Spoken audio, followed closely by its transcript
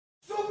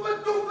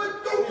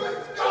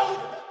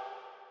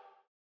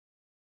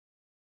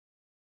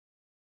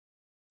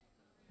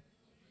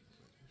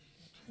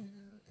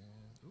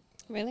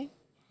Really?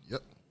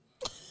 Yep.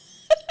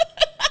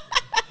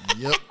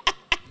 Yep.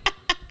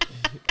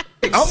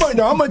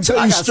 I'm gonna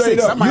tell you straight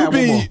up.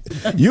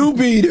 You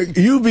be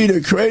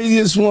the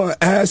craziest one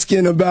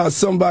asking about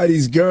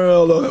somebody's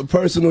girl or a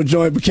personal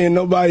joint, but can't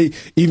nobody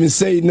even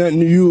say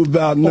nothing to you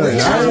about nothing.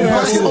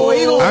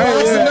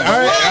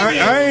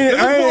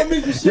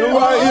 You're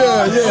right.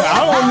 Yeah. I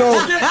don't know.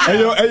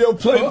 Hey, yo,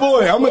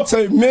 Playboy. I'm gonna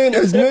tell you, men,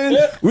 I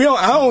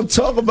don't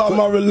talk about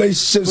my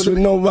relationships with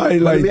nobody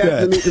like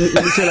that. Let me say it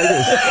like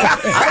this.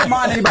 I don't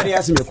mind anybody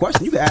asking me a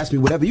question. You can ask me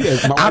whatever you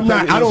ask.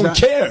 I don't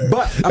care.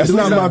 But that's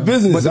not my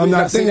business. I'm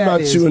not thinking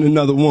about you and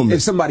another woman.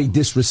 If somebody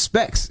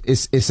disrespects,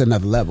 it's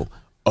another level.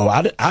 Oh,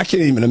 I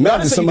can't even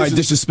imagine somebody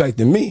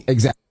disrespecting me.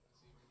 Exactly.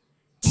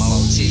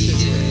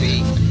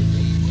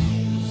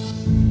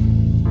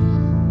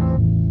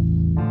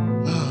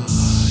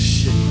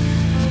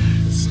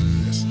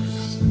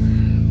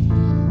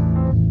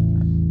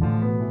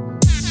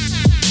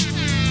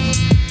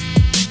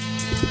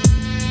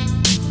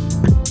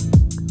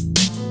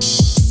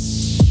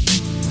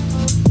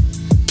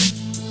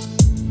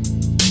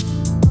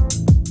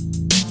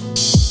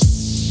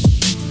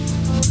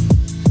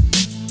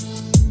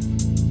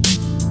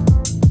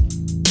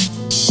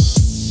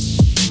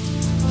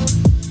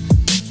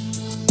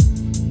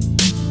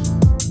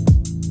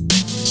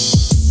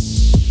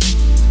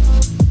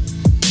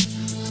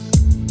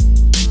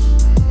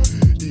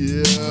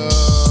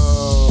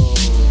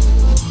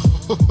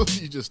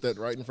 You just stepped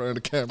right in front of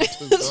the camera.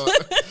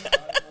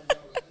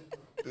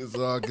 It's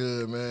all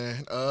good,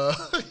 man.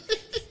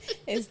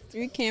 It's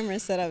 3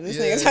 cameras set up. This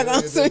nigga talking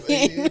on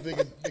swinging.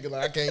 Nigga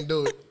like, I can't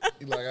do it.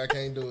 He like, I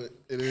can't do it.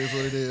 It is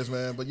what it is,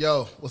 man. But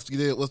yo, what's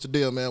the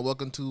deal, man?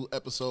 Welcome to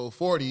episode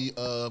 40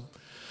 of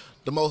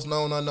the most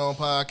known unknown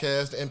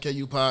podcast, the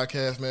MKU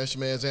podcast, man. It's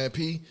your man Zan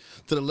P.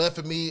 To the left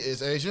of me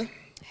is Asia.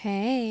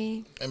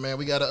 Hey. And man,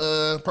 we got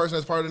a person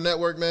that's part of the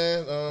network,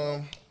 man.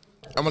 I'm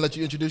gonna let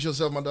you introduce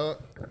yourself, my dog.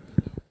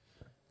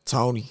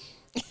 Tony.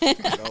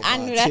 I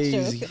knew that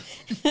shit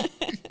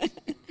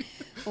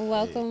was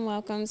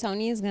Welcome.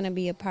 Tony is going to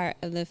be a part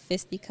of the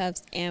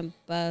Fisticuffs and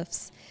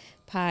Buffs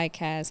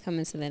podcast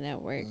coming to the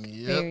network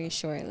very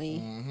shortly.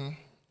 Mm-hmm.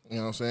 You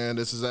know what I'm saying?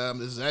 This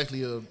is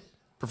actually a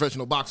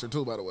professional boxer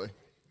too, by the way.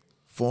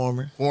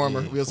 Former.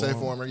 We'll say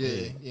former.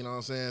 Yeah. You know what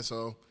I'm saying?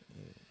 So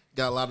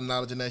got a lot of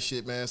knowledge in that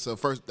shit, man. So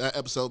first, that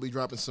episode will be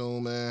dropping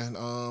soon, man.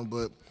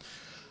 But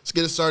let's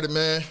get it started,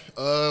 man.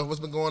 What's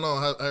been going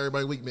on? How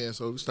everybody week, man?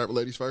 So we start with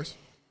ladies first.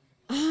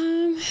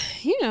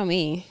 You know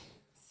me.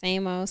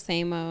 Same old.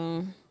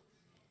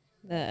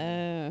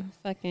 The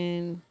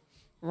fucking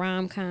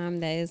rom-com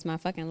that is my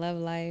fucking love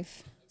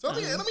life. So let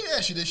me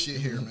ask you this shit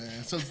here,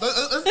 man. So we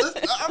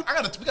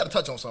gotta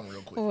touch on something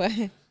real quick. What?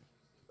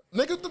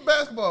 Nigga, the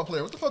basketball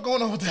player. What the fuck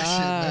going on with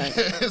that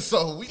shit, man?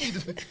 So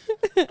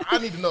I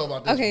need to know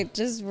about this. Okay, one.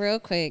 just real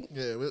quick.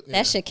 Yeah.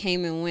 That shit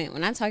came and went.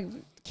 When I talk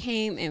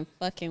came and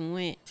fucking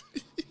went.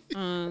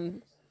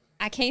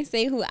 I can't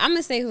say who. I'm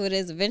gonna say who it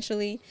is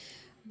eventually.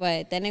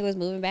 But that nigga was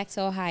moving back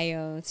to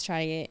Ohio to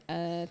try to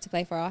get to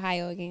play for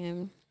Ohio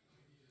again.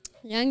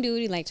 Young dude,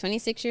 he like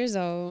 26 years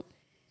old.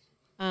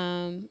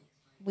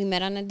 We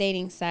met on a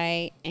dating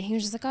site, and he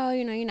was just like, oh,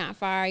 you know, you're not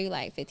far. You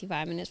like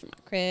 55 minutes from my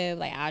crib.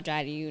 Like, I'll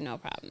drive to you, no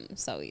problem.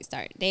 So we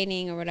started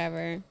dating or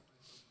whatever.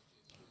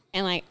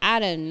 And like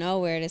out of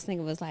nowhere, this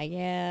nigga was like,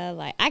 yeah,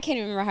 like I can't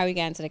even remember how we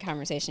got into the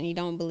conversation. You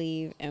don't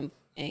believe in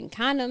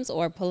condoms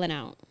or pulling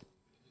out.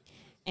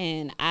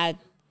 And I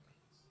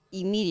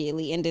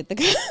immediately ended the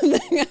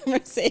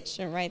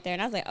conversation right there.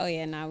 And I was like, oh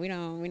yeah, no,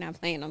 we're not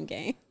playing them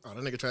game. Oh,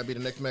 that nigga trying to be the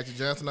next Magic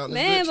Johnson out in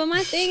Man, this bitch. but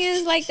my thing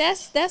is like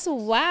that's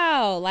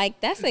wow. Like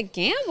that's a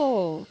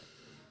gamble.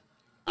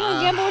 You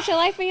don't gamble with your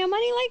life and your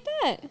money like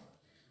that.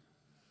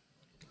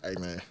 Hey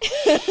man.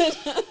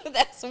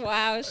 That's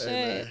wild shit.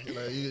 Hey, man. You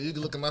know, you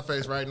can look at my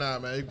face right now,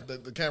 man.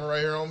 The camera right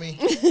here on me.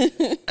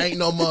 Ain't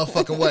no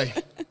motherfucking way.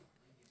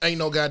 Ain't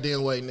no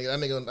goddamn way, nigga. That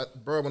nigga,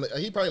 bro,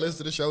 he probably listens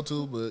to the show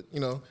too, but you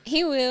know.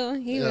 He will.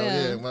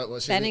 Yeah,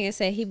 that nigga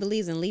said he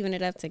believes in leaving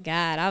it up to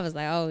God. I was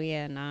like, oh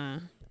yeah, nah,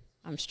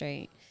 I'm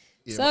straight.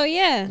 Yeah, so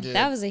yeah,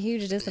 that was a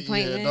huge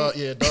disappointment.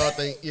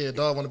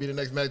 Dog want to be the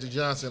next Magic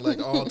Johnson, like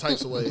all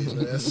types of ways,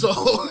 man. So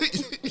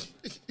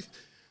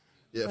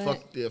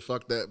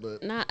fuck that.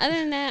 But nah, other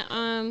than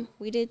that,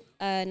 we did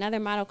another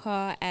model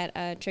call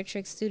at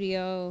Trick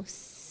Studio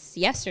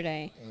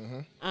yesterday.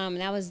 Mm-hmm.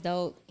 That was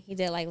dope. He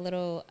did like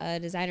little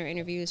designer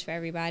interviews for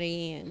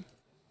everybody, and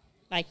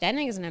like that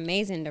nigga's an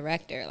amazing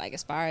director. Like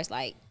as far as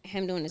like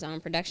him doing his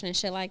own production and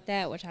shit like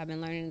that, which I've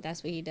been learning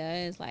that's what he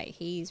does. Like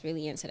he's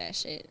really into that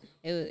shit.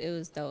 It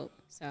was dope.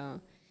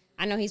 So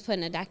I know he's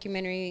putting a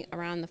documentary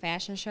around the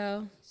fashion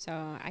show. So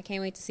I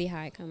can't wait to see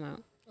how it come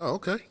out. Oh,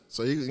 okay.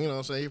 So you know what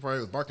I'm saying, he probably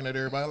was barking at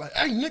everybody like,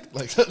 hey Nick,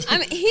 like I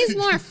mean he's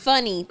more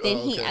funny than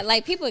he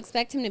like people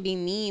expect him to be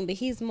mean, but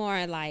he's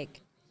more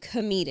like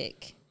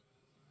comedic.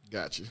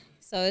 Gotcha.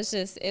 So it's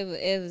just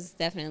it was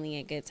definitely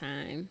a good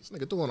time. This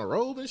nigga throwing a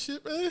robe and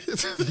shit, man.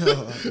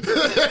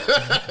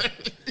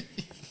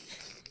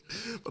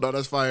 But No,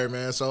 that's fire,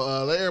 man.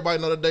 So let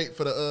everybody know the date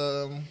for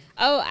the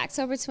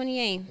October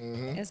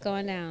 28th. It's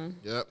going down.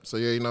 Yep. So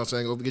yeah, you know what I'm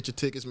saying? Go get your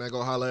tickets, man.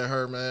 Go holler at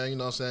her, man. You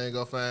know what I'm saying?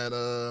 Go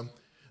find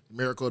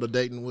Miracle the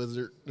Dating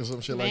Wizard or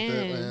some shit like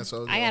that, man.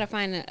 So I gotta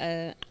find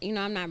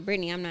I'm not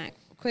Brittany. I'm not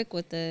quick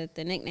with the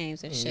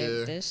nicknames and shit.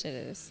 Yeah. This shit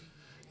is.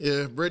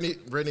 Yeah, Brittany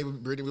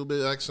will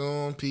be back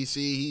soon. PC,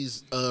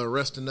 he's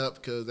resting up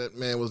because that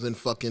man was in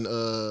fucking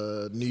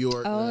New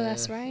York. Oh, man,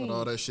 that's right. With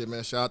all that shit,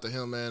 man. Shout out to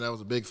him, man. That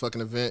was a big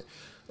fucking event.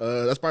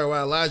 That's probably why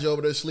Elijah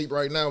over there sleep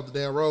right now with the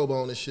damn robe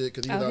on and shit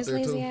because he was out there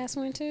too. His lazy ass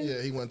went too?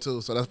 Yeah, he went too.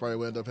 So that's probably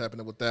what ended up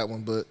happening with that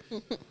one. But,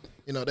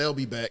 you know, they'll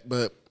be back.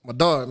 But my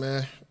dog,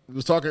 man, we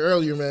was talking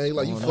earlier, man. He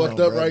like, you fucked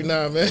up right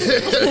now, man.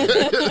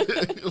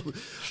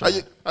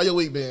 How your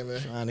week been,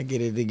 man? Trying to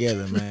get it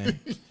together, man.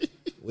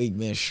 Week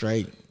been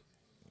straight.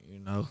 You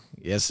know,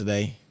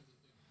 yesterday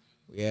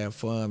we had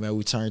fun, man.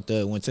 We turned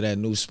up, went to that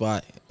new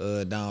spot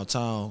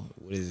downtown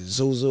with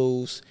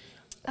Zuzu's.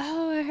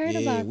 Oh, I heard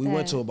about that. We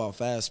went to about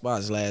 5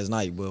 spots last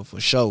night, but for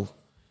sure,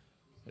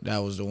 that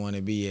was the one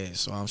to be at.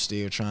 So I'm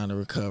still trying to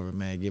recover,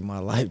 man, get my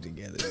life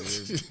together.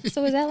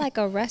 So is that like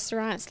a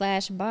restaurant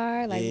 /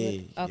 bar?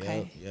 Like,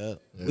 okay.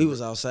 Yep. We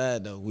was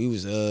outside though. We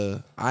was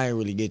I ain't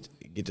really get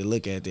to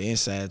look at the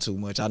inside too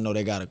much. I know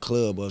they got a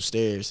club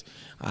upstairs.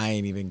 I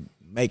ain't even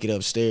make it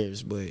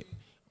upstairs, but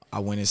I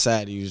went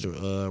inside to use the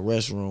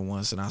restroom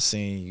once, and I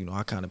seen, you know,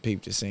 I kind of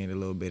peeped the scene a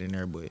little bit in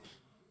there, but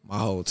my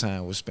whole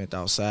time was spent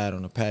outside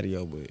on the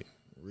patio, but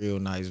real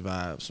nice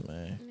vibes,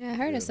 man. Yeah, I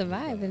heard it's a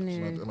vibe in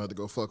there. I'm about to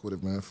go fuck with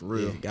it, man, for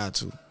real. Yeah, got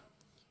to.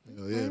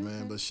 Yeah,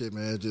 man, but shit,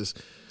 man,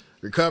 just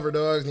recover,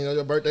 dogs. You know,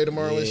 your birthday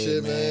tomorrow and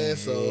shit, man.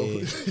 So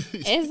is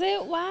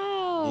it?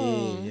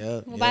 Wow.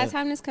 Yeah. Well, by the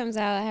time this comes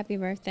out, happy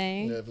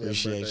birthday.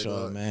 Appreciate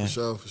y'all, man.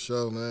 For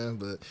sure, man.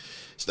 But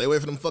stay away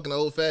from them fucking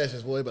old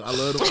fashions, boy. But I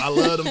love them. I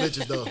love them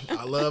bitches, though.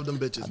 I love them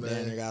bitches,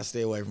 man. I gotta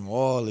stay away from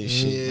all this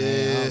shit,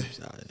 man.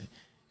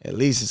 At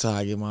least it's how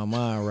I get my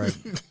mind right,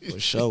 for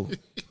sure.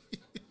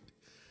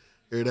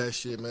 Hear that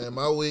shit, man.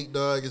 My week,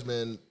 dog,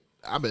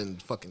 I've been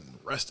fucking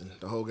resting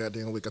the whole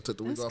goddamn week. I took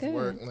the week off of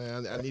work,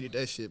 man. I needed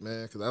that shit,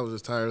 man, because I was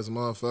just tired as a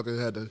motherfucker.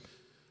 Had to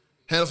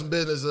handle some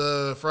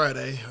business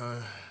Friday.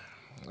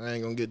 I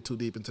ain't gonna get too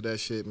deep into that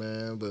shit,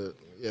 man. But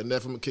yeah,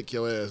 never gonna kick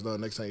your ass, dog,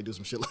 next time you do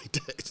some shit like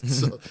that.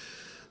 So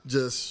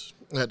just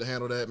had to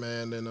handle that,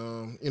 man.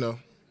 And you know,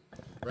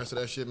 rest of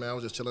that shit, man, I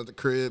was just chilling at the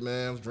crib,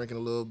 man. I was drinking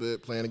a little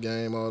bit, playing the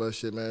game, all that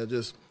shit, man.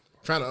 Just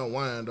trying to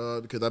unwind,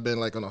 dog, because I've been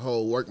like on a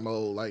whole work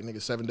mode, like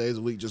nigga 7 days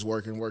a week, just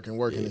working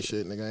and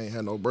shit. Nigga, I ain't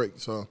had no break,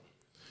 so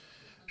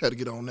had to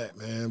get on that,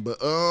 man.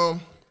 But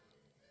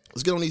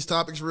let's get on these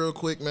topics real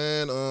quick,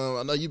 man.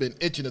 I know you've been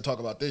itching to talk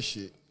about this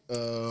shit.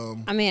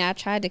 I mean, I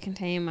tried to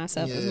contain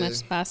myself as much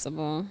as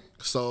possible.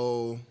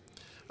 So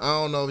I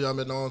don't know if y'all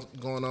been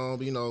going on,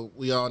 but you know,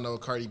 we all know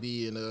Cardi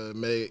B and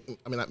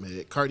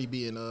Cardi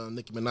B and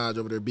Nicki Minaj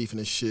over there beefing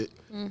and shit.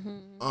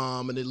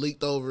 Mm-hmm. And it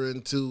leaked over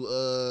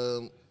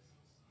into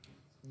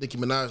Nicki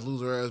Minaj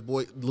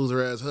lose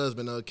her ass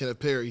husband, Kenneth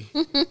Perry.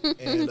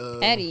 And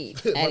Petty.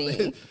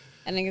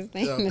 I think his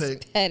name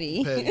is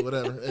Petty. Petty,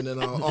 whatever. And then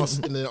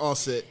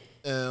Offset.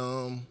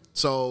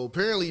 So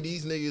apparently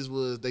these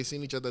niggas they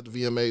seen each other at the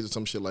VMAs or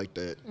some shit like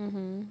that.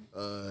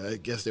 Mm-hmm. I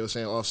guess they were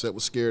saying Offset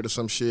was scared or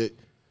some shit.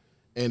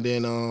 And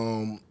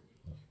then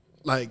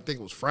like I think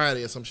it was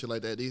Friday or some shit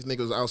like that. These niggas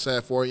was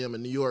outside 4 a.m.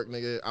 in New York,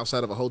 nigga,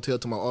 outside of a hotel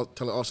telling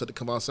Offset to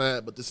come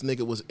outside. But this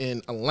nigga was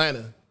in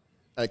Atlanta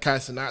at Kai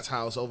Cenat's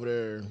house over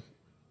there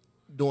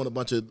doing a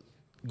bunch of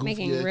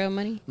making real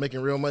money,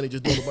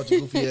 just doing a bunch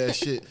of goofy ass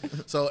shit.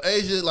 So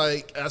Asia,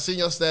 like, I seen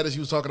your status, you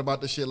was talking about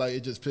this shit, like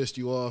it just pissed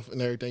you off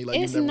and everything. Like,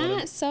 it's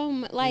not so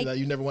like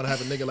you never want to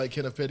have a nigga like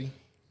Kenneth Petty.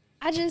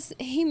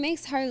 He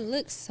makes her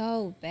look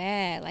so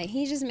bad. Like,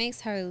 he just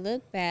makes her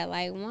look bad.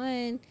 Like,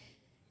 one,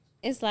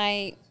 it's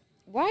like,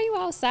 why are you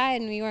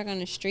outside in New York on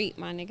the street,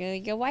 my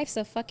nigga? Your wife's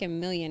a fucking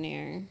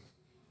millionaire.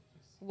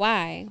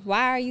 Why?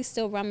 Why are you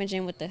still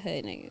rummaging with the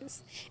hood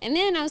niggas? And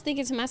then I was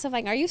thinking to myself,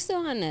 like, are you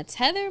still on the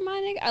tether, my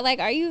nigga? Or, like,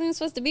 are you even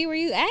supposed to be where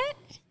you at?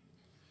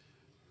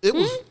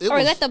 Or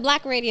is that the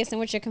black radius in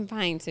which you're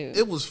confined to?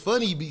 It was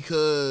funny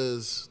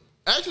because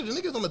actually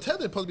the niggas on the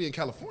tether supposed to be in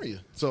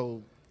California.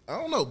 So I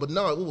don't know, but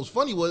no, what was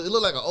funny was it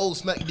looked like an old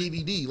Smack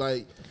DVD,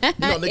 like, you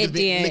know, niggas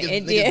being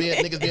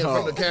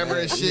from the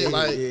camera and shit,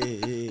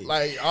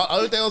 like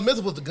all thing I was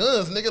missing was the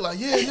guns, nigga, like,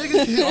 yeah,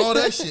 nigga, all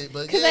that shit,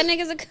 but because that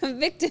nigga's a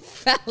convicted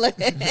felon.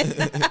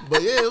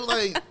 But yeah, it was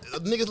like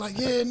niggas like,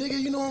 yeah, nigga,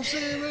 you know what I'm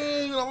saying,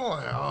 man? You know, I'm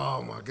like,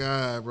 oh my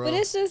god, bro. But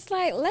it's just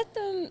like, let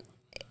them.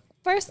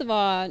 First of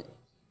all,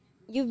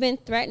 you've been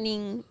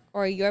threatening,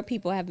 or your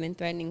people have been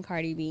threatening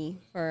Cardi B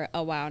for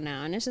a while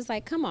now, and it's just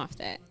like, come off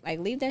that. Like,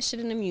 leave that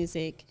shit in the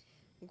music.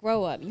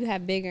 Grow up. You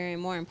have bigger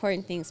and more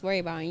important things to worry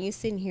about, and you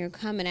sitting here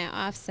coming at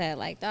Offset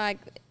like, dog.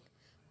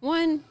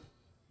 One,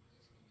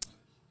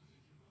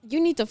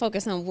 you need to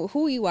focus on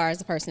who you are as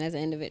a person, as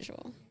an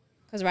individual,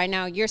 because right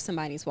now you're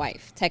somebody's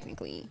wife.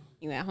 Technically,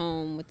 you at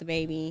home with the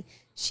baby.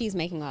 She's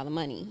making all the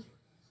money,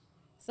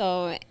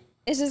 so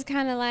it's just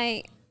kind of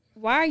like,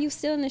 why are you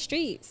still in the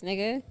streets,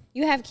 nigga?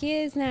 You have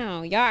kids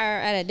now. Y'all are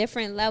at a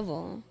different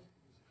level.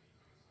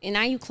 And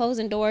now you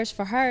closing doors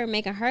for her,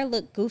 making her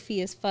look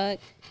goofy as fuck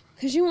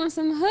because you want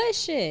some hood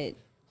shit.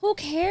 Who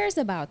cares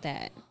about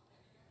that?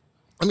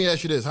 Let me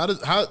ask you this.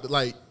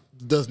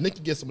 Does Nikki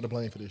get some of the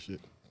blame for this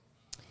shit?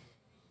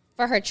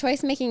 For her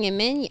choice making in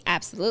men,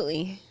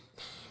 absolutely.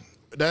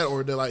 That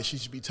or that she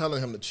should be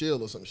telling him to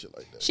chill or some shit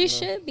like that. She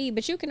should be,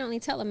 but you can only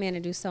tell a man to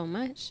do so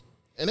much.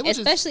 And it was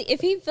especially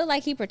if he feel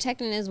like he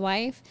protecting his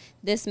wife,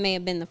 this may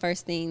have been the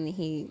first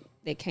thing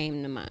that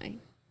came to mind.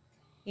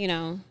 You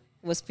know,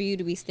 was for you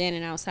to be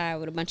standing outside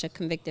with a bunch of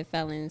convicted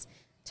felons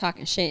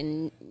talking shit,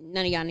 and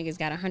none of y'all niggas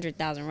got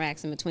 100,000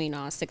 racks in between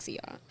all 6 of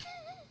y'all.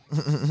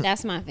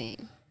 That's my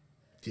thing.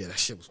 Yeah, that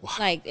shit was wild.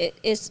 Like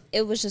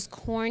it was just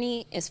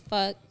corny as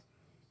fuck,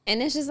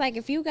 and it's just like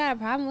if you got a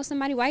problem with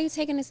somebody, why are you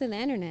taking this to the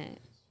internet?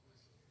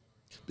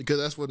 Because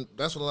that's what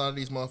a lot of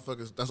these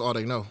motherfuckers. That's all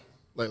they know.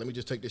 Like, let me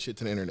just take this shit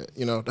to the internet.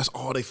 You know, that's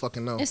all they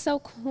fucking know. It's so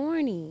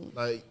corny.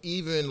 Like,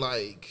 even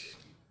like,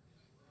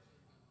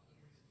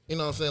 you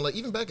know what I'm saying? Like,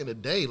 even back in the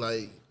day,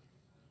 like,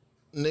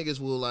 niggas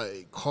will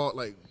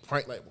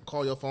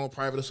call your phone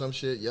private or some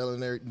shit,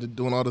 yelling there,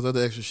 doing all this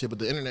other extra shit. But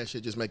the internet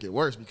shit just make it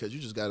worse because you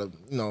just gotta,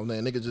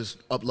 niggas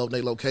just upload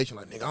their location.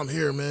 Like, nigga, I'm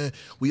here, man.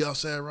 We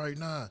outside right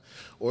now.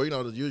 Or,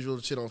 the usual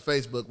shit on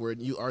Facebook where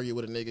you argue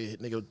with a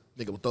nigga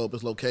will throw up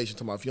his location.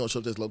 Talking about if you don't show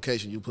up this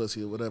location, you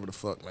pussy or whatever the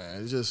fuck,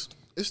 man.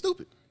 It's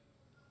stupid.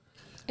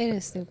 It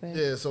is stupid.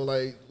 Yeah. So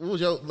like, what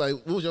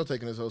was your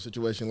take in this whole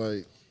situation?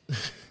 Like,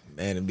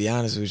 Man, to be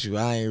honest with you,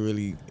 I ain't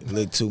really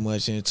looked too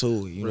much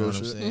into it. You know what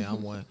I'm saying?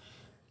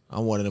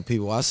 I'm one of the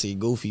people. I see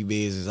goofy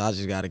business. I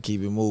just got to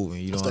keep it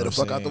moving. You know what I'm saying?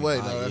 Stay the fuck out the way,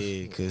 dog.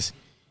 Yeah, because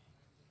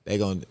they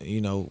gonna,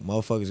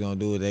 motherfuckers gonna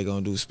do what they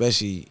gonna do,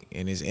 especially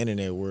in this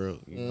internet world.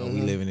 We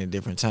living in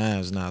different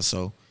times now.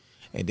 So,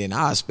 and then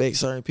I expect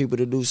certain people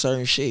to do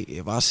certain shit.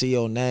 If I see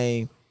your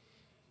name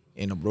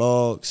in the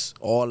blogs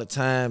all the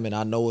time and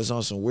I know it's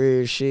on some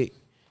weird shit,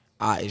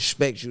 I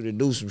expect you to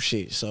do some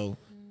shit. So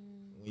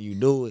when you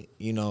do it,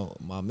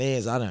 my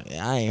mans, I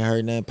ain't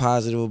heard nothing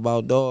positive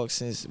about Dog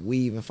since we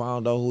even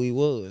found out who he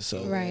was.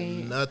 So right.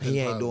 Nothing he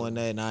ain't positive. doing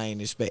nothing I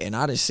ain't expect. And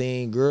I done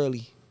seen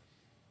Girly,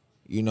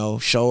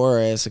 show her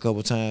ass a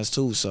couple times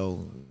too.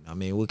 So I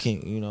mean,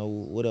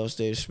 what else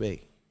they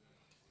expect?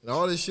 And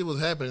all this shit was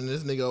happening.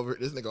 This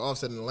nigga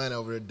Offset in Atlanta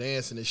over there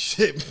dancing and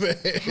shit, man.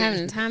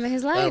 Having the time of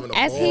his life,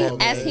 as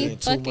he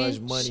fucking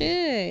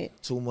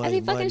should. Too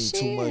much money,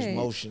 too much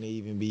motion to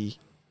even be,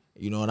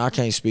 and I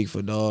can't speak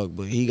for Dog,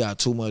 but he got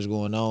too much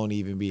going on to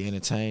even be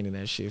entertaining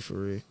that shit for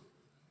real.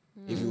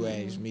 If you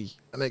ask me.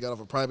 And they got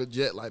off a private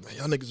jet, like, man,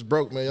 y'all niggas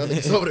broke, man. Y'all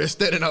niggas over there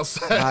standing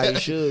outside. How he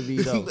should be,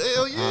 though.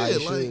 Hell yeah.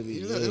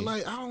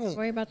 Like, I don't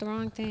worry about the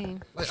wrong thing.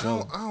 Like,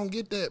 I don't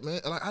get that, man.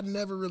 Like, I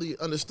never really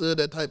understood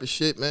that type of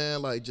shit,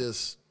 man. Like,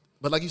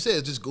 but like you said,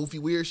 it's just goofy,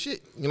 weird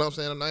shit. You know what I'm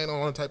saying? And I ain't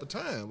on that type of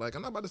time. Like,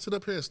 I'm not about to sit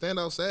up here and stand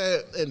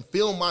outside and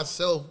film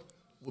myself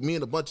with me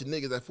and a bunch of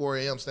niggas at 4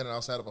 a.m. standing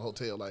outside of a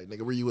hotel. Like,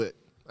 nigga, where you at?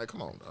 Like,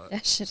 come on, dog.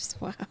 That shit is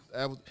wild.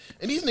 And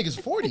these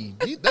niggas 40.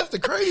 That's the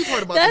crazy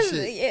part about this shit.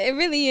 It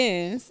really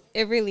is.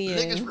 It really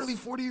is. Niggas really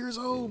 40 years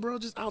old, bro,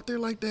 just out there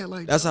like that.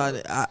 Like, that's how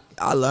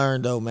I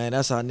learned, though, man.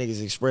 That's how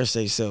niggas express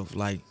themselves.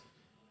 Like,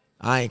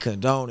 I ain't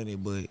condoning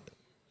it, but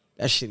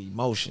that shit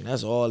emotion.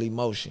 That's all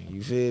emotion.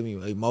 You feel me?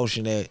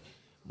 Emotion that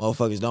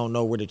motherfuckers don't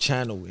know where to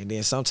channel. And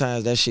then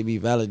sometimes that shit be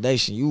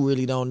validation. You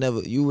really don't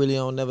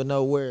never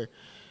know where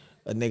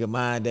a nigga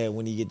mind that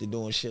when he get to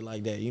doing shit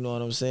like that. You know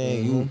what I'm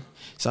saying?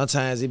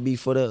 Sometimes it be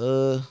for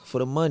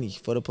the money,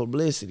 for the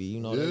publicity,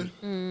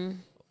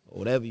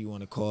 whatever you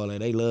want to call it.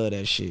 They love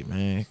that shit,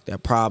 man.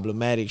 That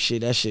problematic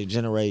shit, that shit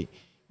generate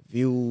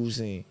views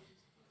and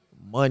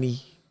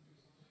money.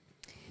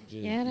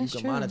 Yeah, that's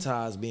true. true. You can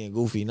monetize being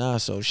goofy now,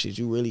 so shit,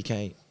 you really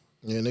can't.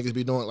 Yeah, niggas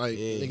be doing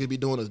niggas be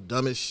doing the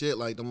dumbest shit.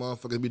 Like the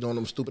motherfuckers be doing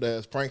them stupid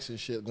ass pranks and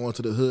shit, going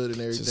to the hood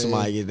and everything. So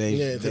somebody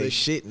get their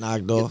shit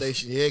knocked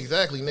off. Yeah,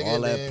 exactly,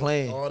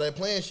 nigga. All that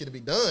playing shit to be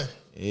done.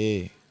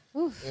 Yeah.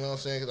 Oof. You know what I'm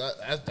saying?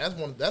 Cause that's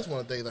one of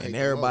the things I hate. And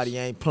everybody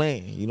ain't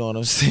playing. You know what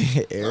I'm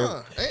saying?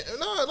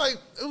 Like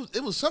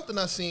it was something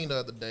I seen the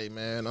other day,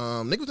 man.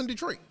 Nigga was in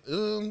Detroit.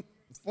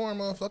 Foreign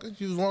motherfucker.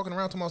 He was walking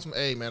around talking about some,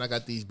 hey man, I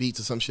got these beats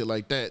or some shit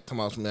like that.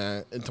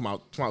 Talking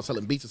about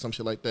selling beats or some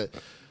shit like that.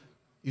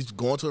 He's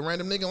going to a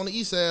random nigga on the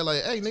east side,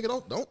 like, hey nigga,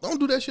 don't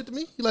do that shit to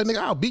me. He like, nigga,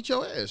 I'll beat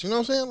your ass. You know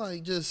what I'm saying?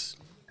 Like, just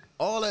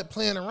all that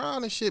playing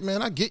around and shit,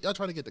 man. I get y'all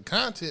trying to get the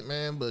content,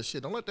 man, but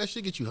shit, don't let that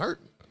shit get you hurt.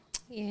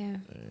 Yeah.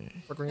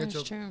 Fuck around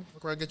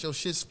get your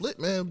shit split,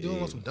 man.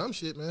 Doing some dumb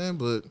shit, man.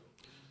 But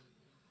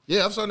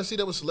yeah, I'm starting to see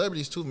that with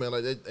celebrities too, man.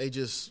 Like they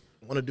just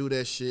want to do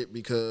that shit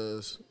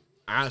because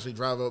I honestly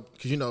drive up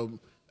because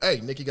hey,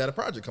 Nicki got a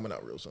project coming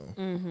out real soon.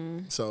 Mm-hmm.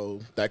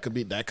 So that could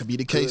be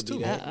the case too.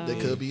 That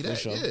could be that.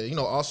 Sure. Yeah,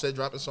 Offset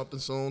dropping something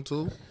soon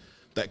too.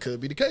 That could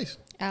be the case.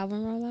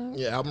 Album rollout?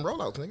 Yeah, album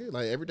rollouts, nigga.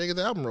 Like everything is an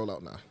album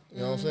rollout now.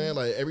 You know what I'm saying?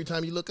 Like every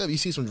time you look up, you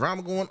see some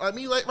drama going. I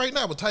mean, like right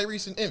now with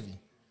Tyrese and Envy.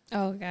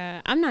 Oh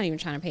God, I'm not even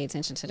trying to pay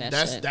attention to that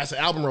shit. That's an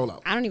album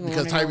rollout. I don't even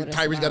because wanna know what it's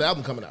Tyrese got an about.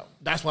 album coming out.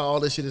 That's why all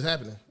this shit is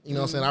happening. You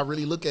know what I'm saying? I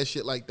really look at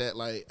shit like that.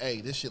 Like,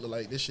 hey, this shit look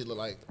like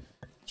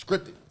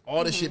scripted.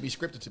 All this shit be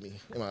scripted to me,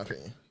 in my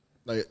opinion.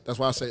 Like that's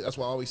why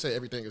I always say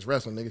everything is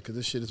wrestling, nigga, because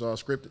this shit is all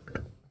scripted.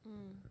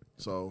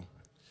 So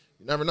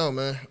you never know,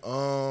 man.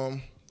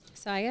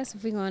 So I guess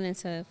if we going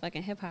into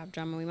fucking hip hop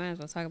drama, we might as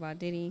well talk about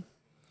Diddy.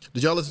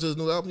 Did y'all listen to his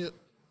new album yet?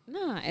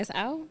 Nah, it's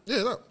out.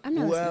 Yeah, no. I'm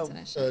not listening to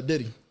that shit.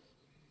 Diddy.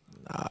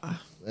 Nah.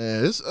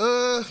 Man, it's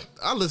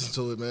I listened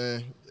to it,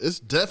 man. It's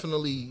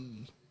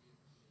definitely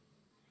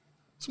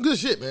some good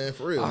shit, man,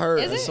 for real. I heard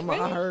Is it somebody.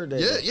 really? I heard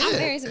that. Yeah. I'm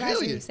very surprised Hell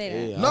when yeah. you say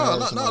that. Yeah, I No, heard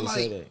no, somebody like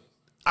say that.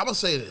 I'm gonna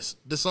say this.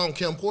 This song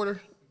Kim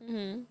Porter.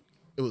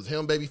 It was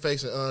him,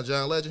 Babyface, and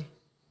John Legend.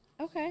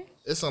 Okay.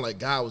 It sounded like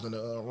God was in the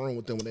room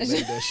with them when they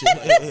made that shit.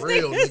 Like, for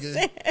real,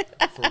 nigga.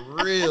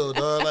 For real,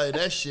 dog. Like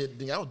that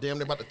shit. I was damn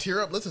near about to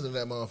tear up listening to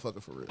that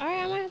motherfucker for real. All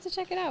right, I might have to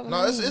check it out.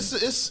 No, it's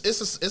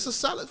a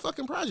solid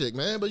fucking project,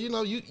 man. But you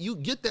know, you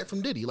get that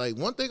from Diddy. Like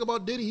one thing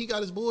about Diddy, he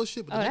got his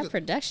bullshit. But Oh, the that nigga,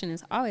 production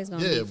is always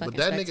gonna be fucking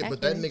that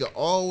spectacular. nigga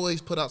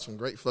always put out some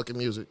great fucking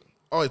music.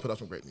 Always put out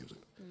some great music.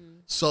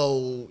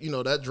 So, you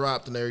know, that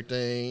dropped and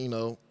everything, you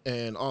know,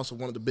 and also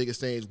one of the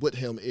biggest things with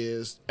him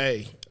is,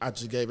 hey, I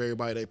just gave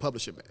everybody their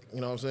publishing back. You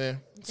know what I'm saying?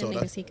 The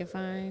niggas he could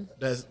find.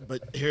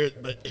 But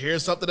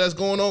here's something that's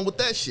going on with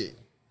that shit.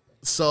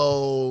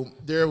 So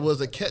there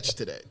was a catch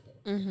to that.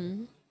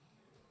 Mm-hmm.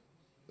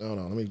 Hold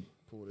on, let me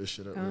pull this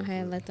shit up. Go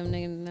ahead, let them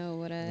niggas know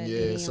what Yeah,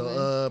 Diddy so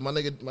on. my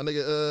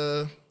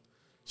nigga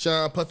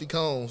Sean Puffy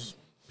Combs,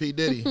 P.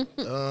 Diddy,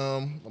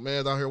 my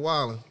man's out here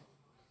wilding.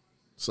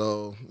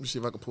 So let me see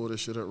if I can pull this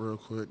shit up real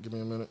quick. Give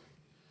me a minute.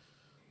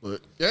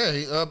 But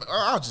yeah,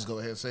 I'll just go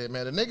ahead and say it,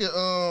 man. The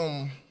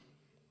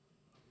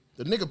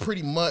nigga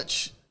pretty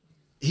much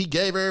he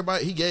gave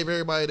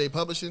everybody their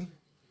publishing,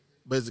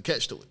 but there's a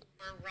catch to it.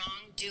 Or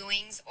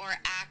wrongdoings or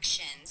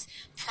actions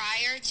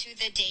prior to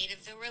the date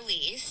of the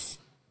release,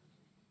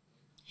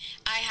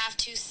 I have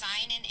to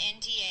sign an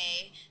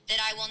NDA that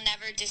I will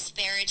never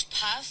disparage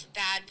Puff,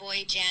 Bad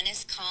Boy,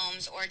 Janice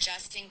Combs, or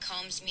Justin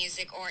Combs'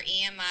 music, or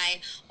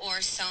EMI, or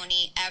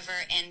Sony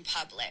ever in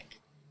public.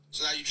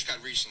 So that you just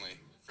got recently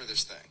for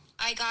this thing?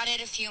 I got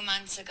it a few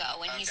months ago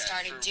when he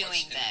started what's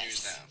doing in the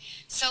news this. now?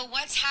 So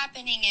what's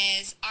happening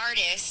is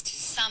artists,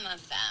 some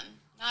of them,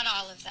 not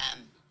all of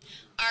them,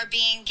 are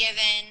being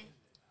given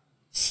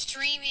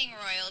streaming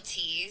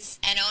royalties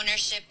and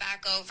ownership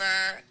back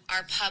over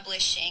our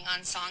publishing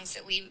on songs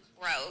that we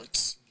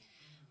wrote.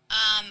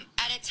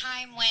 At a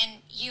time when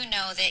you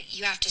know that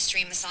you have to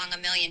stream a song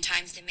 1 million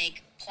times to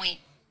make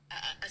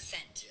a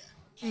cent.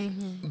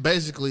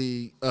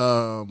 Basically,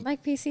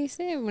 Like PC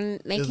said, when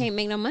they can't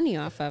make no money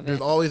off of there's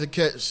it. always a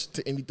catch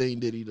to anything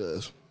Diddy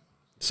does.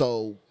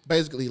 So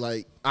basically,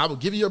 like, I will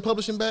give you your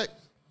publishing back,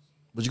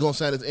 but you're gonna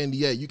sign this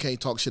NDA. You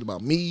can't talk shit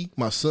about me,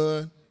 my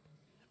son,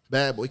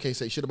 Bad Boy. You can't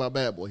say shit about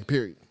Bad Boy,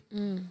 period.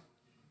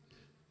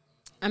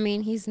 I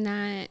mean, he's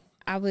not.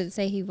 I would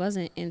say he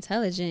wasn't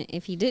intelligent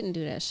if he didn't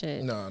do that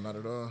shit. No, not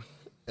at all.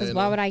 Because And,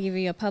 why would I give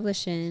you a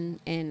publishing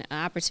and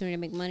an opportunity to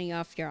make money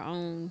off your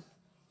own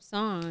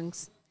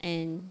songs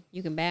and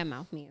you can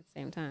badmouth me at the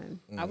same time?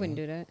 I wouldn't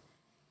do that.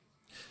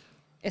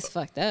 It's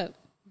fucked up,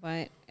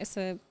 but it's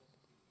a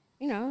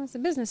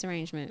business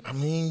arrangement. I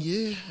mean,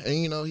 yeah. And,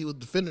 you know, he was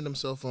defending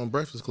himself on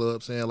Breakfast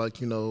Club saying,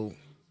 like, you know,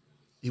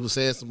 he was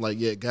saying something like,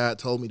 yeah, God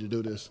told me to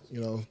do this,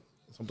 you know,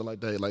 something like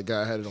that. Like,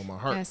 God had it on my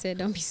heart. I said,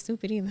 don't be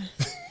stupid either.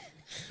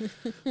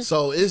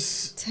 So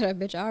it's Tell that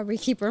bitch Aubrey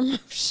keep her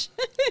mouth shut.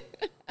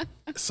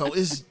 so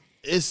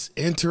it's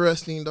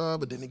interesting, dog.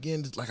 But then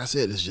again, like I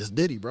said, it's just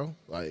Diddy, bro.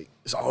 Like,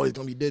 it's always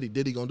gonna be Diddy.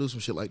 Diddy gonna do some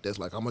shit like that. It's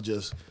like, I'm gonna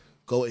just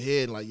go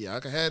ahead and, like, yeah, I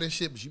can have this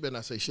shit, but you better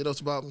not say shit else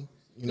about me,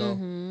 you know,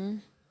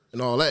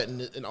 and all that.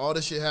 And all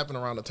this shit happened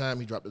around the time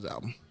he dropped his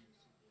album.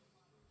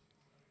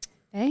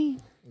 Hey,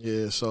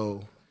 Yeah,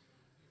 so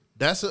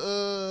that's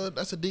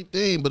a deep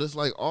thing, but it's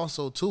like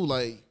also too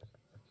like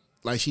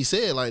she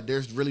said, like,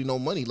 there's really no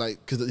money,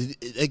 like, because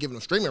they giving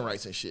them streaming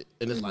rights and shit,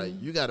 and it's like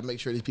you got to make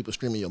sure these people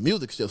streaming your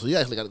music still, so you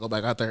actually got to go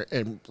back out there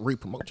and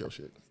re-promote your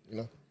shit, you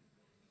know.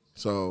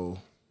 So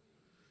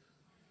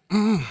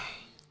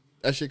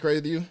that shit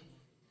crazy to you?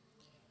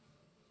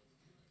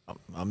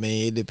 I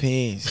mean, it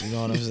depends. You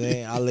know what I'm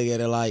saying? I look at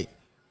it like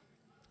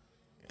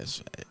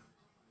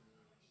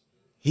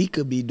he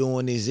could be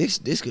doing this.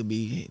 This could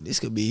be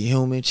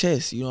human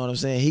chess. You know what I'm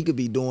saying? He could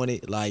be doing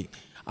it like,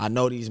 I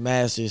know these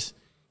masters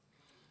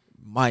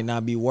might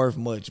not be worth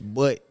much,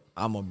 but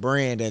I'm a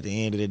brand at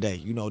the end of the day.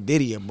 You know,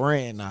 Diddy a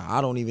brand now.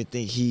 I don't even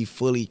think he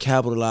fully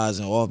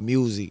capitalizing off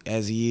music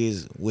as he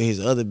is with his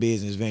other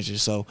business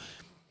ventures. So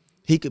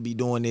he could be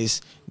doing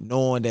this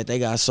knowing that they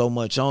got so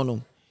much on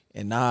him.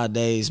 And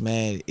nowadays,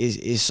 man,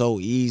 it's so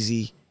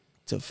easy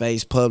to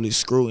face public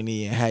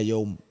scrutiny and have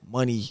your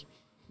money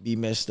be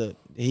messed up.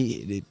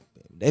 They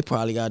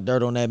probably got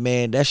dirt on that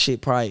man. That shit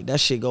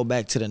go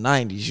back to the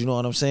 90s. You know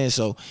what I'm saying?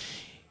 So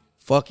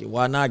fuck it.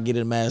 Why not get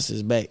the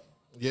masters back?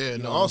 Yeah,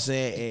 You know what I'm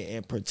saying?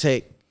 And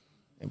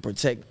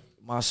protect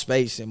my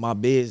space and my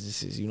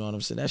businesses. You know what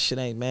I'm saying? That shit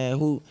ain't,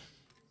 man.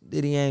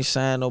 Diddy ain't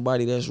signed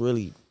nobody that's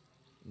really,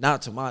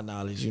 not to my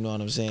knowledge, you know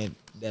what I'm saying,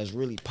 that's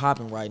really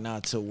popping right now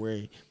to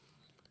where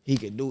he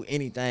could do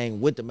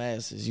anything with the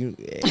masses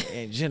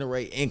and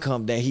generate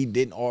income that he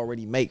didn't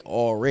already make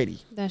already.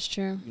 That's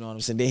true. You know what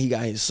I'm saying? Then he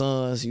got his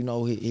sons. You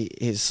know,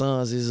 his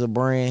sons is a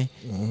brand.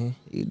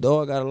 Mm-hmm.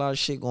 Dog got a lot of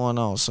shit going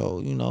on.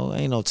 So, you know,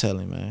 ain't no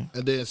telling, man.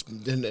 And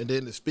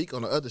then to speak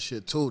on the other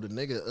shit too, the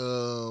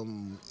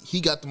nigga,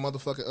 he got the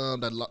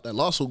motherfucking that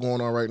lawsuit going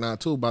on right now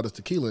too about his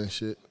tequila and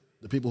shit.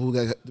 The people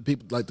like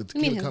the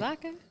tequila. You mean his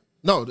vodka?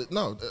 No.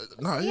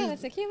 Yeah, the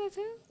tequila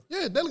too.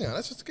 Yeah, Deleon,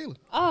 that's just tequila.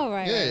 Oh,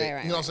 right. You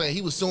know what I'm saying?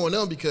 He was suing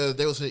them because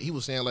he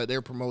was saying like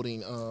they're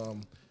promoting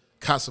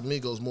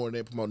Casamigos more than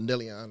they're promoting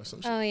Deleon or some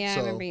shit. Oh yeah, I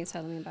remember you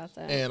telling me about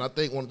that. And I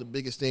think one of the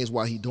biggest things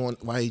why he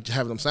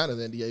having them sign his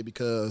NDA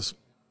because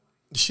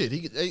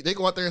shit, they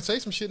go out there and say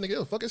some shit,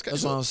 nigga. Fuck his case.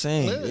 That's what I'm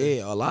saying.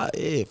 Yeah, a lot.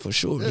 Yeah, for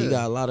sure. Yeah. He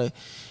got a lot of,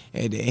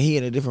 and he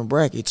in a different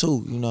bracket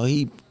too. You know,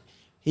 he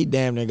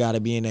damn near got to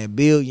be in that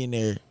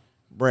billionaire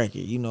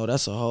bracket. You know,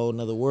 that's a whole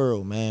nother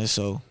world, man.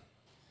 So.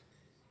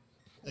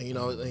 And you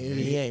know,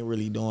 he ain't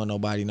really doing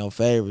nobody no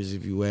favors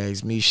if you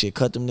ask me. Shit,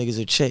 cut them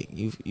niggas a check.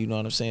 You know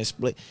what I'm saying?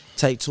 Split,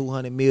 take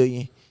 $200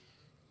 million,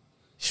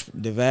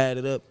 divide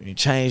it up, and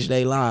change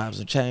their lives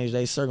and change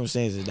their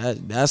circumstances.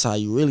 That's how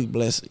you really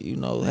bless. You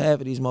know,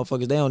 half of these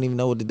motherfuckers they don't even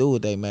know what to do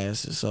with their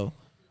masses. So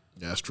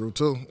that's true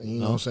too. And you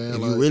know what I'm saying? If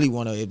like, you really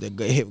want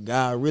to, if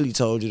God really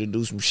told you to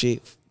do some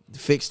shit,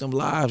 fix them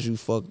lives you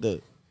fucked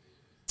up.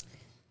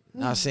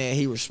 Not saying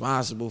he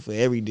responsible for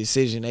every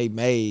decision they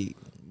made.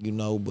 You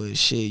know, but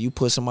shit, you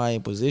put somebody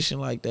in position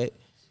like that,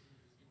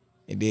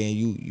 and then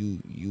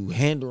you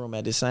handle them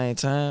at the same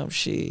time.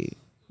 Shit,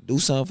 do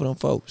something for them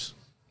folks.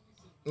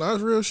 No,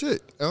 that's real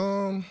shit.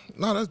 No,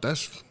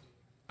 that's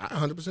I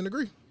 100%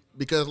 agree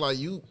because like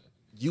you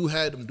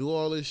had them do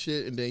all this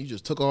shit, and then you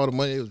just took all the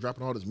money. They was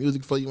dropping all this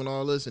music for you and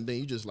all this, and then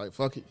you just like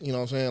fuck it. You know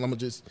what I'm saying? I'm gonna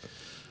just.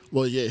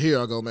 Well, yeah, here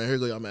I go, man. Here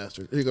go y'all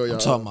master. Here go y'all. I'm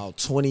talking about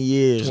 20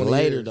 years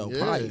later, though. Yeah.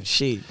 Probably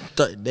shit,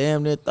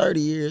 damn near 30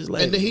 years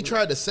later. And then he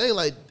tried to say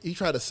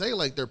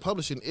like their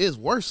publishing is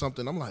worth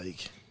something. I'm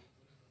like,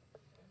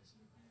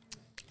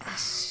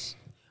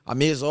 I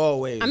mean, it's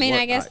always. I mean,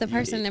 I guess the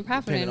person that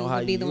profited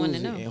would be the one to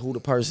know. And who the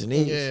person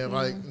is. yeah,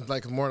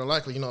 like more than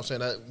likely, you know what I'm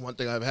saying? That one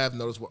thing I have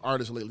noticed with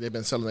artists lately, they've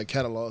been selling their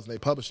catalogs and they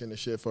publishing this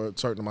shit for a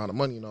certain amount of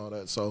money and all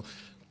that. So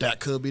that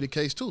could be the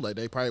case too. Like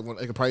they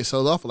could probably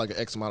sell it off for like an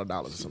X amount of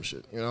dollars or some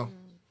shit, you know?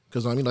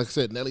 Because I mean, like I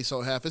said, Nelly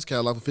sold half his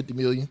catalog for $50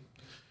 million.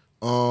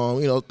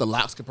 You know, the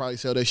Lops could probably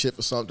sell their shit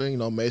for something. You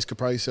know, Mace could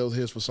probably sell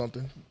his for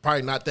something.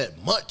 Probably not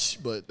that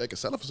much, but they could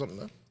sell it for something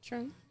though.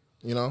 True.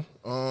 You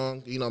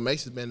know,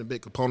 Mace has been a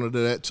big component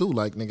of that too.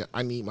 Like, nigga,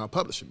 I need my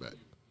publishing back.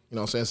 You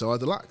know what I'm saying? So are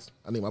the Locks.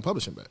 I need my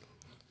publishing back.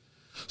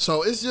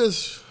 So it's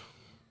just,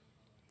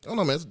 I don't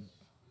know, man.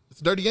 It's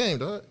a dirty game,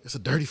 dog. It's a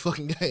dirty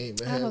fucking game,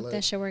 man. I hope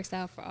that shit works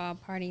out for all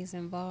parties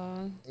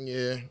involved.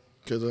 Yeah,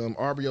 because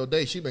RBO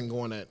Day, she been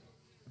going at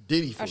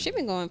Diddy for she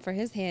been going for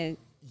his head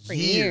for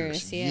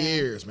years. Yeah.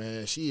 Years,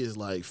 man. She is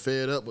like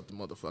fed up with the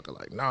motherfucker.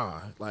 Like, nah,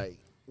 like,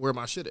 where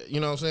my shit at? You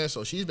know what I'm saying?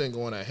 So she's been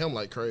going at him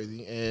like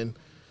crazy. And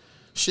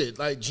shit,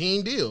 like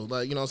Gene Deal.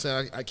 Like, you know what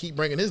I'm saying? I keep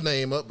bringing his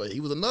name up, but he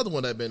was another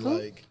one that been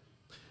like,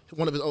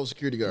 one of his old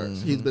security guards.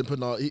 Mm-hmm. He's been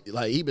putting all,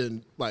 he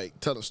been like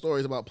telling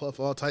stories about Puff,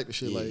 all type of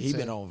shit. Yeah, like he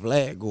been on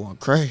Vlad going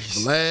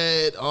crazy.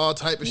 Vlad, all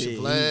type of shit. Yeah,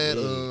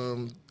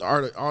 Vlad,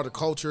 art of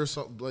culture,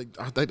 something like,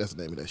 I think that's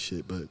the name of that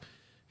shit. But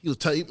he was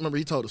remember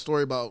he told a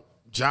story about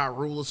Ja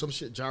Rule or some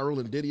shit, Ja Rule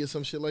and Diddy or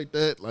some shit like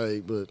that.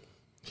 Like, but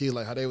he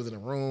like how they was in a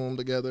room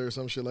together or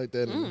some shit like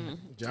that. And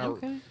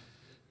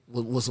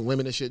with some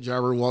women and shit, Ja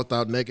Rule walked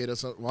out naked or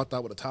something, walked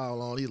out with a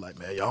towel on. He's like,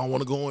 man, y'all don't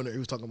want to go in there. He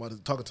was talking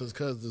to his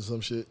cousins or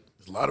some shit.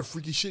 There's a lot of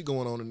freaky shit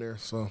going on in there.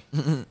 So,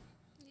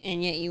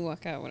 and yet you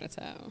walk out with a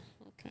towel.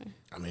 Okay.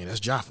 I mean,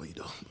 that's Ja for you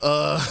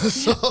though.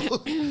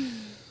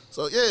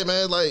 So yeah,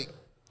 man, like.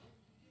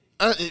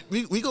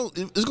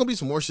 It's gonna be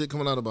some more shit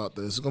coming out about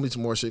this. It's gonna be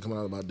some more shit coming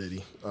out about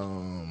Diddy.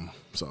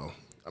 So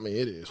I mean,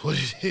 it is what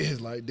it is.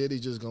 Like Diddy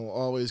just gonna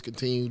always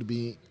continue to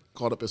be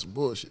caught up in some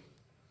bullshit.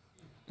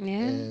 Yeah,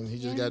 and he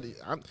just got.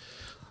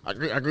 I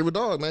agree with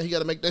Dog, man. He got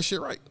to make that shit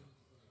right.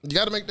 You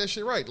got to make that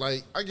shit right.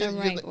 Like I get the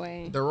right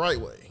way. The right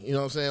way. You know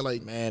what I'm saying?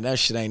 Like, man, that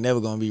shit ain't never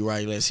gonna be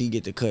right unless he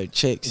get to cut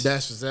checks.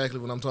 That's exactly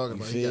what I'm talking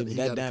about.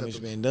 That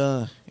damage been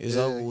done. It's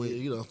over with.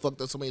 You know,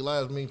 fucked up so many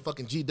lives. I mean,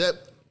 fucking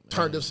G-Dep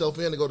turned himself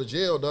in to go to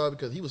jail, dog,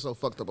 because he was so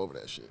fucked up over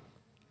that shit.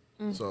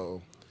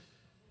 So,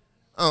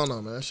 I don't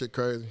know, man. That shit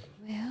crazy.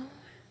 Well,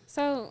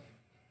 so,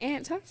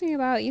 Aunt, talk to me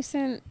about, you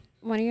sent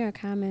one of your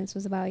comments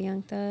was about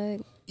Young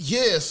Thug.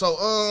 Yeah,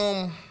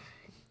 so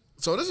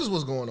this is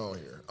what's going on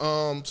here.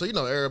 So, you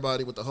know,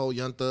 everybody with the whole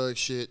Young Thug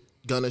shit,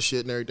 Gunna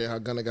shit and everything, how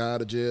Gunna got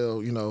out of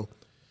jail, you know.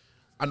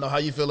 I know how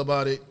you feel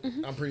about it.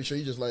 I'm pretty sure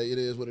you just like, it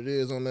is what it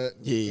is on that.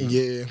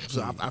 Yeah.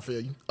 So, I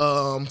feel you.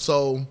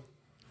 So,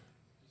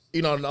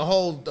 you know,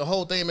 the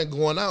whole thing been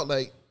going out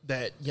like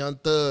that Young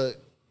Thug,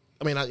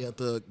 I mean, not Young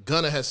Thug,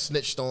 Gunna has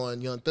snitched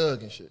on Young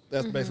Thug and shit.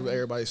 That's basically what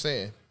everybody's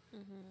saying.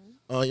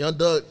 Young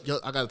Thug,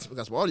 I got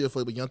some audio for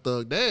you, but Young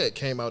Thug dad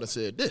came out and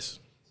said this.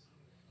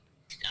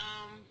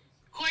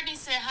 Courtney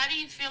said, how do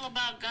you feel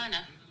about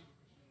Gunna?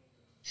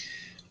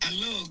 I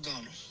love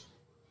Gunna.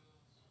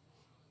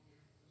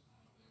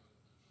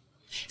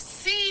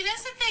 See,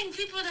 that's the thing.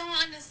 People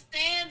don't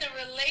understand the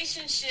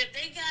relationship.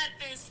 They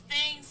got this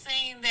thing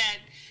saying that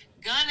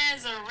Gunna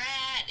is a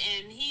rat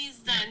and he's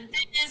done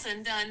this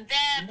and done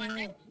that.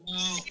 But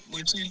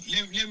but see,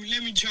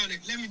 let me try to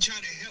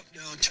help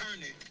the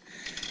attorney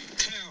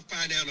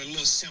clarify that a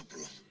little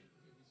simpler.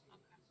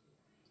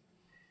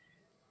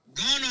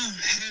 Gunna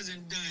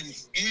hasn't done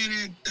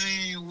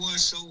anything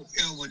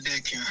whatsoever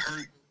that can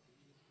hurt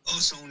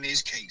us on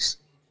this case.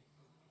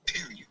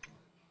 Period.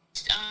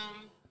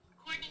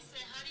 Courtney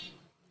said, how do you...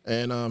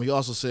 And he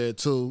also said,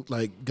 too,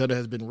 like, Gunna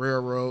has been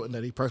railroad and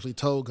that he personally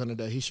told Gunna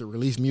that he should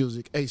release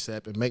music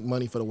ASAP and make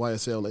money for the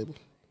YSL label.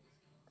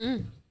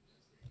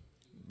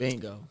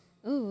 Bingo.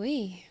 Ooh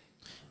wee.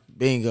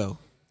 Bingo.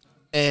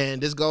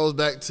 And this goes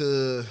back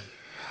to,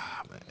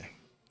 man.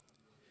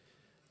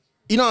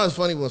 You know how it's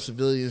funny when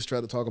civilians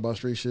try to talk about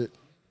street shit?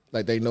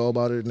 Like, they know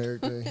about it and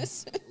everything.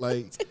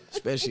 Like,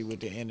 especially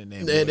with the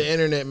internet. The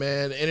internet,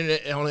 man.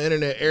 On the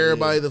internet,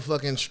 everybody the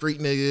fucking street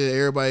nigga.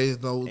 Everybody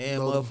knows.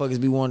 And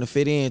motherfuckers be wanting to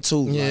fit in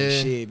too. Yeah. Like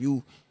shit, if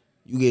you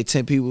get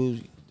 10 people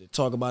to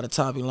talk about a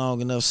topic long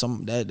enough,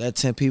 that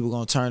 10 people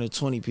gonna turn to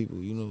 20 people.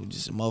 You know,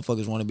 just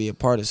motherfuckers want to be a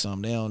part of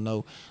something. They don't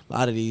know. A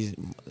lot of these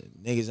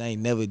niggas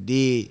ain't never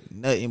did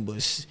nothing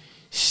but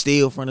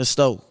steal from the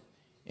stove.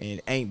 And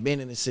ain't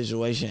been in the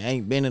situation,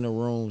 ain't been in the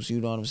rooms,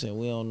 you know what I'm saying?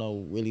 We don't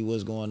know really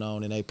what's going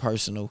on in they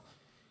personal.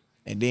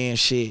 And then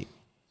shit,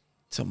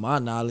 to my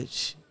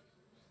knowledge,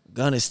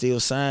 Gunna still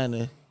signed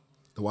the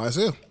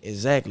YSL.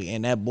 Exactly.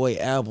 And that boy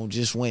album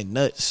just went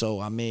nuts.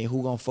 So I mean,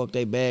 who gonna fuck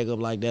they bag up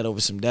like that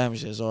over some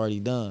damage that's already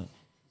done?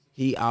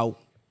 He out,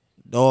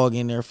 dog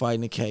in there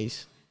fighting the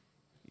case.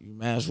 You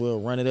might as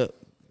well run it up.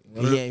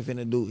 He ain't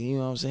finna do, you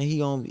know what I'm saying? He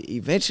gonna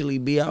eventually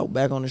be out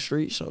back on the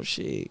street, so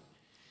shit.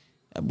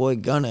 That boy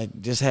Gunna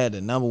just had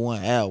the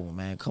 #1 album,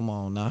 man. Come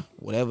on now.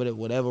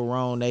 Whatever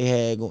wrong they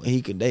had,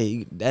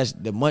 that's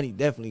the money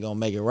definitely gonna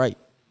make it right.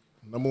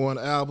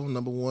 #1 album,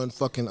 #1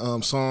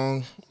 fucking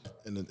song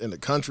in the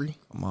country.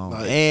 Come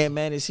on, and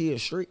man, is he a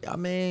street? I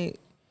mean,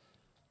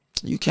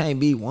 you can't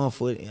be 1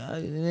 foot.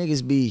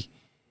 Niggas be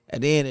at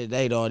the end of the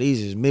day, dog.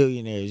 These is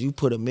millionaires. You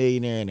put a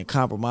millionaire in a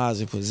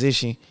compromising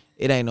position,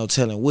 it ain't no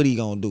telling what he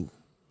gonna do.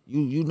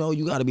 You know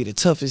you got to be the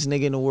toughest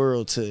nigga in the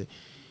world to.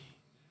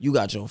 You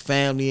got your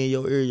family in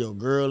your ear, your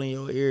girl in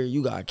your ear,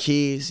 you got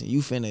kids, and you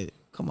finna,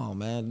 come on,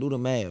 man, do the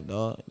math,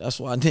 dog. That's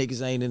why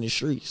niggas ain't in the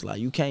streets. Like,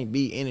 you can't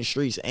be in the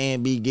streets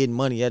and be getting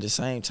money at the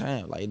same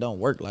time. Like, it don't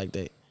work like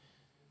that.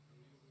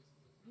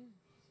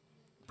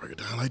 Break it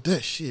down like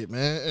that shit,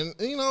 man.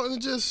 And you know,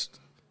 and just,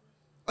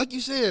 like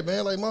you said,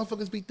 man, like,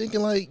 motherfuckers be thinking,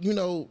 like, you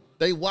know,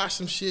 they watch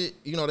some shit,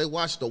 you know, they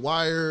watch The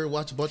Wire,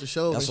 watch a bunch of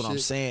shows. That's and what I'm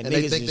shit, saying. and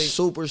Niggas is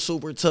super,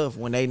 super tough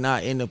when they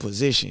not in the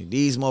position.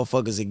 These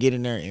motherfuckers are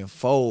getting there and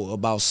fold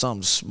about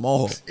something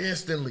small.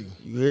 Instantly.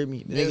 You hear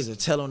me? The niggas are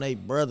telling their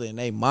brother and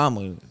their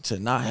mama to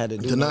not have to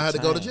do not have to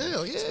go to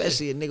jail, yeah.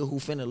 Especially a nigga who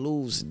finna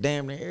lose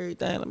damn near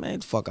everything. Like, man,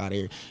 fuck out of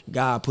here.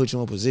 God put you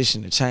in a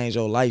position to change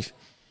your life.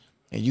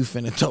 And you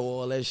finna throw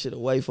all that shit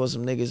away for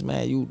some niggas,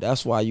 man.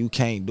 That's why you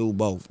can't do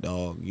both,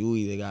 dog. You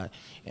either got,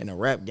 in the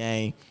rap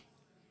game,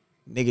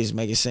 niggas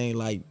make it seem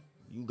like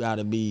you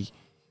gotta be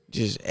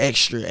just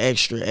extra,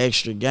 extra,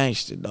 extra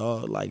gangster,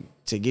 dog. Like,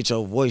 to get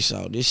your voice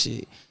out. This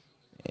shit,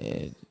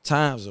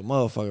 time's a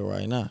motherfucker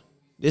right now.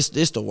 This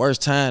the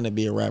worst time to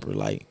be a rapper.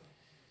 Like,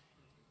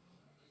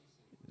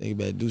 they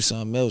better do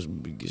something else.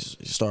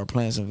 Start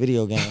playing some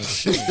video games,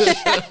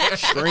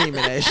 streaming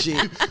that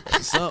shit,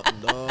 something,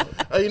 dog.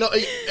 You know,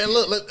 and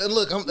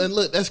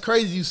look, that's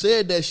crazy you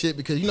said that shit,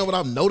 because you know what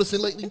I'm noticing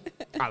lately?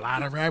 A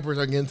lot of rappers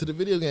are getting to the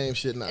video game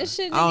shit now. I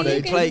don't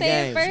even play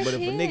games, but if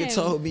a nigga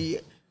told me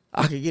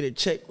I could get a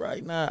check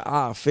right now,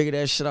 I'll figure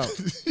that shit out.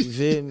 You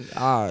feel me?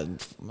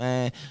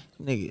 Man,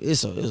 nigga,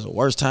 it's a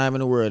worst time in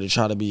the world to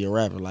try to be a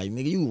rapper. Like,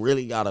 nigga, you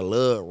really gotta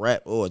love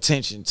rap or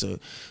attention to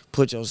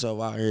put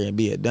yourself out here and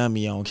be a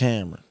dummy on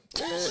camera.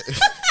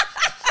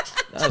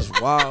 That's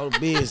wild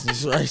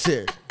business right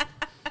there.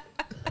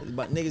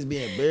 But niggas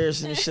be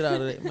embarrassing the shit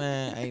out of that,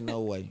 man, ain't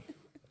no way.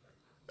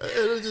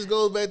 It just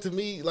goes back to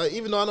me, like,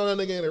 even though I know that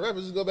nigga ain't a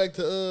rapper, just go back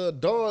to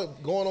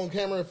dog going on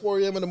camera at 4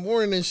 a.m. in the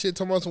morning and shit,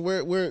 talking about some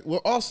where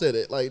Offset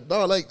at. Like,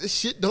 dog, like, this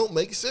shit don't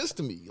make sense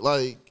to me.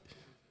 Like,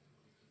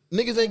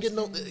 niggas ain't getting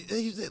no,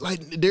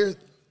 like,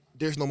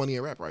 there's no money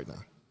in rap right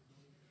now.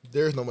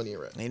 There's no money in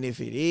rap. And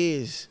if it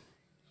is,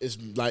 it's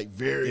like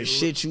very the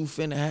shit you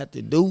finna have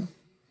to do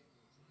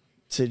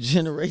to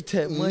generate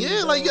that money.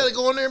 Yeah, like, you gotta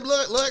go in there and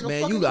look like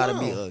man, a you gotta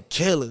clown. be a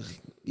killer.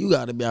 You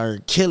gotta be out here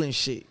killing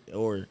shit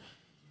or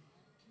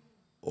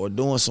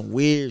doing some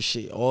weird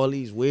shit. All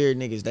these weird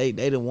niggas, they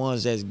the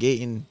ones that's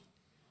getting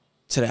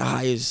to the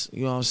highest,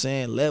 you know what I'm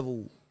saying,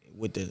 level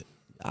with the,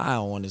 I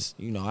don't want to,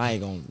 you know, I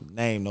ain't gonna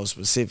name no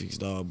specifics,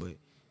 dog, but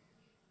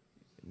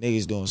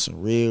niggas doing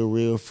some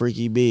real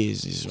freaky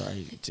business,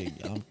 right?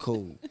 I'm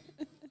cool.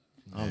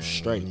 I'm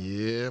straight.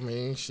 Yeah, I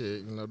mean,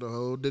 shit, you know, the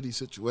whole Diddy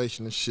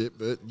situation and shit,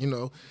 but, you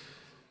know,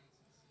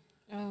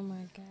 Oh my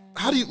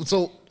god.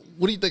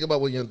 What do you think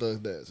about what Young Thug's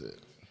dad said?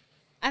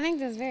 I think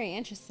that's very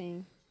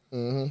interesting.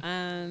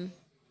 Mm-hmm.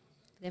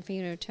 Then for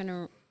you to turn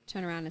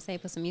around and say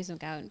put some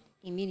music out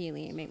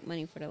immediately and make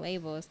money for the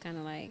label, it's kind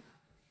of like.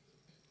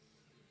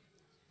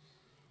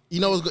 You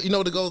know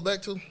what it goes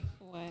back to?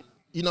 What?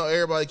 You know,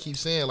 everybody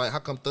keeps saying, like, how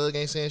come Thug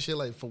ain't saying shit?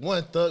 Like, for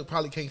one, Thug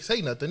probably can't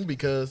say nothing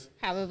because...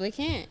 Probably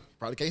can't.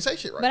 Probably can't say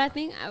shit right. But I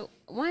think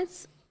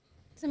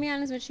to be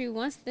honest with you,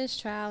 once this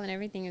trial and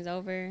everything is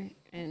over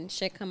and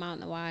shit come out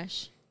in the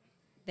wash,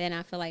 then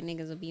I feel like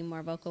niggas will be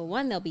more vocal.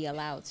 One, they'll be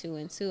allowed to.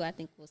 And two, I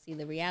think we'll see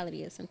the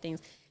reality of some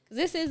things. Because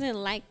this isn't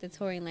like the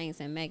Tory Lanez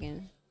and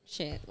Megan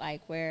shit,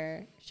 like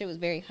where shit was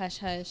very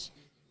hush-hush.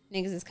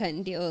 Niggas is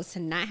cutting deals to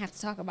not have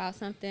to talk about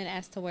something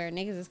as to where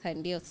niggas is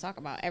cutting deals to talk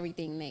about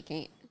everything they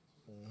can.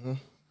 Mm-hmm.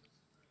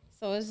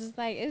 So it's just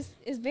like,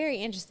 it's very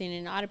interesting.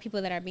 And all the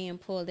people that are being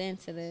pulled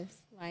into this,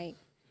 like,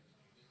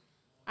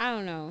 I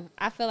don't know.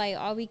 I feel like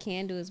all we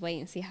can do is wait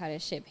and see how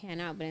this shit pan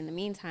out. But in the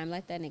meantime,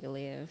 let that nigga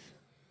live.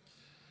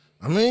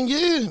 I mean,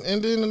 yeah.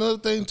 And then another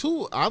thing,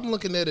 too, I'm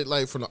looking at it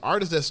like from the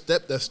artists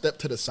that step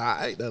to the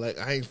side, that like,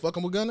 I ain't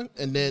fucking with Gunna.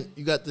 And then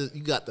you got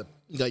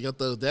Young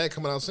Thug's dad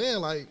coming out saying,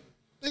 like,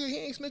 nigga, he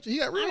ain't snitching. He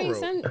got railroad.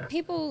 I mean, some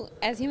people,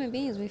 as human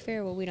beings, we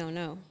fear what we don't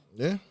know.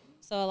 Yeah.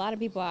 So a lot of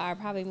people are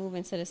probably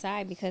moving to the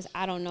side because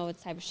I don't know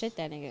what type of shit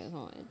that nigga is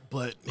on.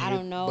 But I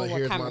don't know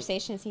what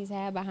conversations he's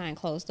had behind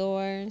closed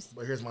doors.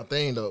 But here's my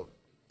thing, though.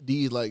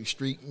 These, like,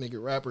 street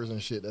nigga rappers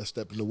and shit that's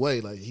stepping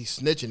away. Like, he's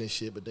snitching and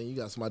shit, but then you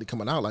got somebody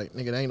coming out like,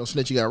 nigga, there ain't no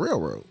snitch, you got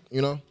railroad,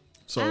 you know?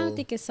 So I don't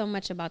think it's so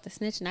much about the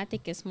snitching. I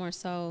think it's more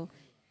so,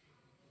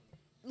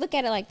 look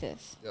at it like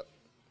this. Yep.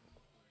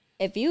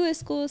 If you at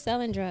school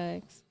selling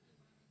drugs,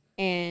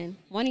 and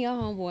one of your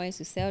homeboys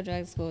who sell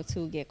drugs at school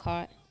too get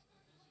caught,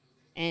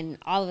 and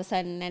all of a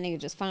sudden that nigga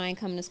just fine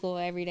coming to school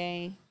every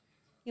day,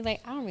 you're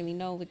like, I don't really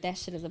know what that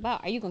shit is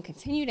about. Are you going to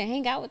continue to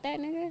hang out with that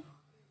nigga?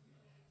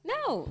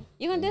 No.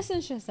 You're going to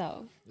distance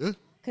yourself. Yeah.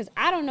 Because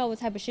I don't know what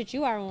type of shit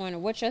you are on or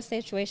what your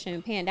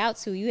situation panned out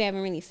to. You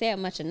haven't really said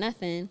much of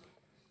nothing.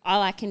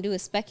 All I can do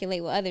is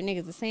speculate what other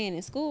niggas are saying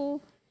in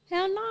school.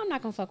 Hell no, I'm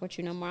not going to fuck with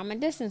you no more. I'm going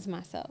to distance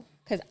myself.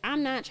 Because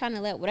I'm not trying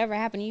to let whatever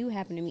happened to you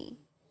happen to me.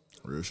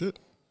 Real shit.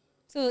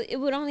 So it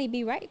would only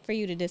be right for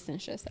you to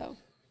distance yourself.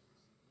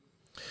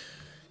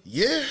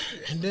 Yeah,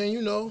 and then,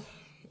 you know,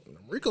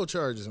 RICO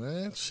charges,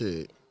 man.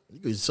 Shit.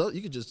 You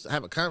could just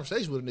have a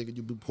conversation with a nigga,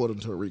 you be put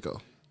into a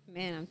RICO.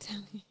 Man, I'm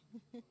telling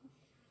you.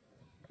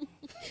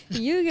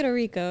 You get a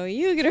RICO.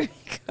 You get a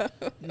RICO.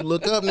 You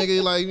look up,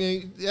 nigga, like,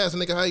 you ask a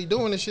nigga how you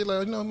doing and shit,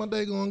 like, you know, my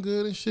day going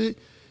good and shit.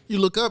 You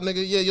look up,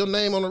 nigga, yeah, your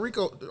name on the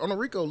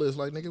RICO list,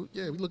 like, nigga,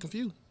 yeah, we looking for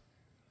you.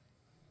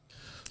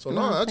 So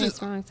no, I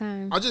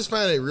just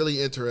find it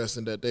really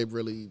interesting that they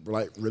really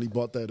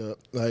brought that up.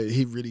 Like,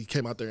 he really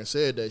came out there and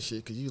said that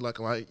shit, because you like,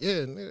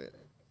 yeah, nigga,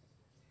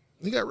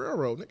 you got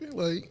railroad, nigga.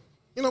 Like,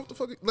 you know what the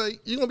fuck? Like,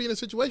 you're gonna be in a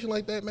situation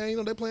like that, man. You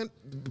know the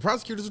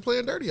prosecutors are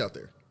playing dirty out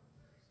there.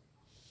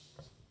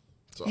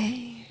 So,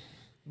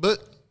 but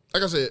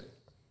like I said,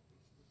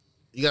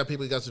 you got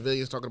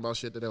civilians talking about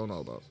shit that they don't know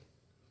about,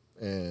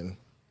 and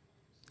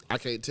I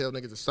can't tell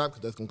niggas to stop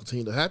because that's gonna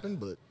continue to happen.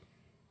 But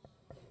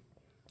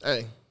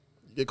hey.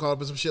 You get caught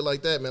up in some shit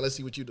like that, man. Let's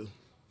see what you do.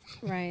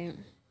 Right.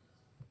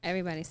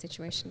 Everybody's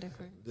situation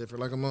different.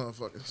 Different like a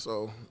motherfucker.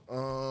 So,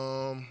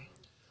 I'm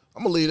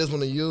going to leave this one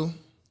to you.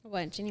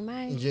 What, Jenny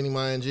Mai? Jenny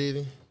Mai and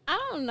Jeezy. I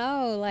don't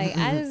know. Like,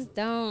 I just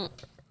don't.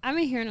 I've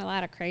been hearing a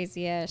lot of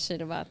crazy ass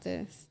shit about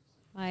this.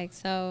 Like,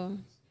 so,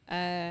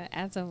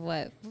 as of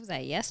what was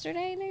that,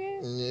 yesterday, nigga?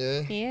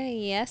 Yeah. Yeah,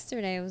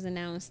 yesterday it was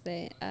announced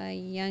that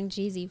young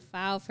Jeezy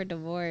filed for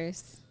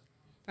divorce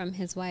from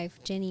his wife,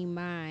 Jenny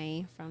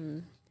Mai,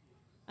 from...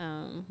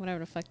 whatever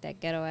the fuck that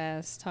ghetto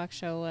ass talk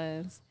show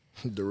was.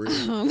 The Real.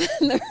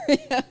 The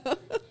Real.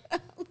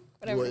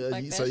 Whatever the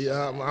fuck so that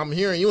yeah, I'm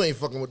hearing you ain't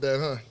fucking with that,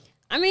 huh?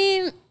 I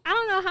mean, I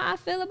don't know how I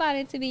feel about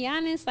it, to be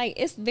honest. Like,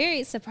 it's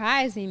very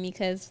surprising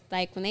because,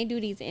 like, when they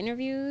do these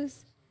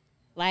interviews,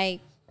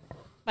 like,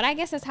 but I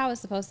guess that's how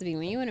it's supposed to be.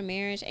 When you're in a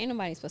marriage, ain't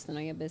nobody supposed to know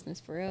your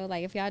business for real.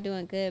 Like, if y'all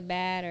doing good,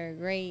 bad, or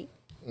great,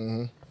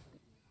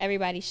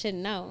 everybody should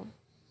know.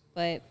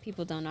 But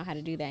people don't know how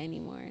to do that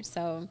anymore.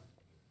 So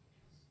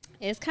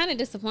it's kind of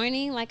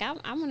disappointing. Like, I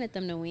wanted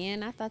them to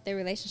win. I thought their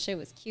relationship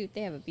was cute.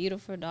 They have a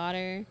beautiful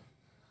daughter.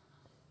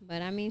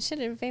 But, I mean, shit,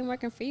 if it ain't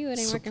working for you, it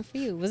ain't working for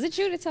you. Was it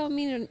you that told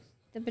me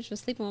the bitch was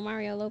sleeping with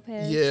Mario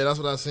Lopez? Yeah, that's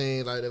what I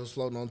seen. Like, they was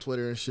floating on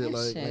Twitter and shit. That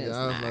Like, shit nigga, is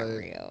I was not like,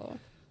 real.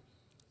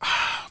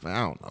 Man, I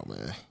don't know,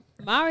 man.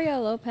 Mario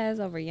Lopez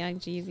over Young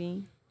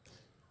Jeezy.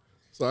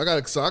 So I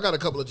got a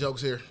couple of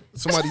jokes here.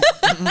 Somebody.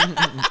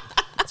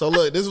 So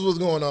look, this is what's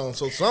going on.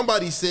 So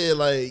somebody said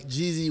like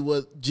Jeezy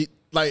was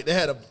like they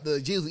had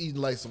Jeezy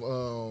eating like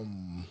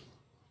some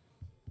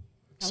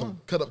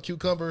cut up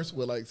cucumbers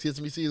with like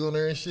sesame seeds on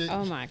there and shit.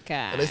 Oh my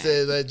god! And they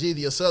said that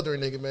Jeezy a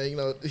Southern nigga, man. You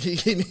know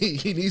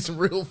he needs some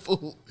real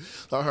food.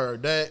 So I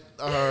heard that.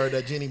 I heard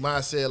that Jenny Mai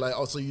said like,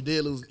 oh, so you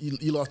did lose?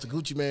 You lost to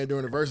Gucci Man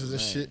during the verses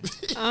and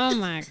shit. Oh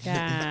my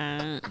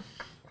god!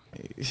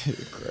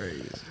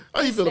 Crazy.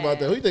 How you feel about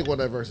that? Who you think won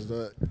that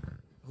versus?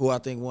 Who I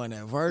think won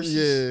that verse?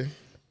 Yeah.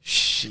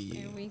 Shit.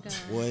 Here we go.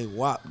 Boy,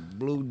 WAP,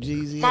 Blue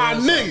Jeezy. My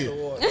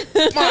nigga.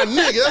 My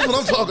nigga. That's what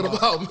I'm talking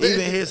about, man.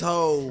 Even his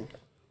whole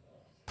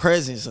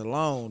presence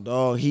alone,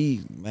 dog.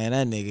 Man,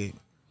 that nigga.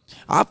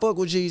 I fuck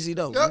with Jeezy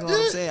though. You know what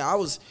I'm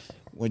saying?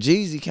 When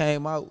Jeezy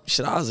came out,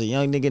 shit, I was a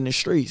young nigga in the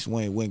streets.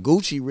 When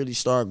Gucci really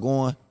started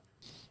going,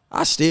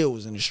 I still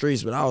was in the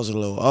streets, but I was a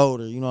little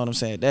older. You know what I'm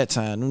saying? At that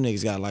time, them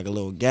niggas got like a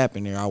little gap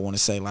in there. I want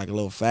to say like a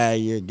little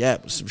 5-year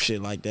gap or some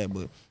shit like that.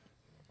 But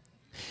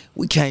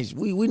we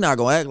not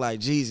gonna act like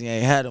Jeezy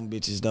ain't had them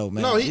bitches though,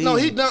 man.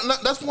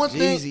 That's one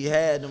thing. Jeezy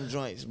had them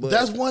joints, but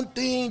that's one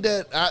thing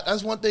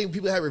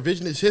people have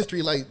revisionist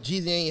history. Like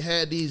Jeezy ain't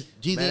had these.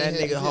 Jeezy man, that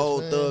ain't nigga had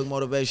whole man. Thug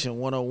Motivation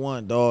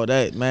 101, dog.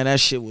 That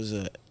shit was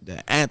the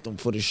anthem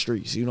for the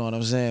streets. You know what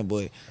I'm saying?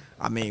 But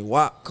I mean,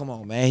 WAP, come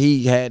on, man.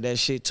 He had that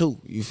shit too.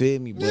 You feel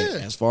me? But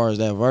as far as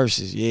that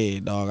verses, yeah,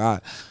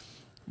 dog.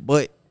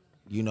 But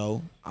you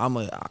know,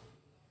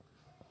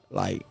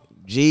 like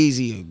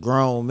Jeezy, a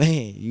grown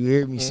man. You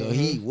hear me? So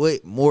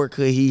what more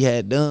could he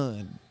had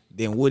done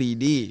than what he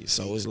did?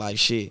 So it's like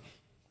shit.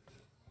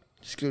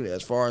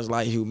 As far as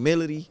like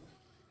humility,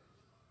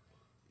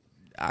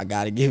 I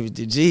gotta give it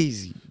to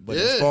Jeezy. But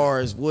as far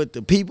as what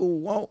the people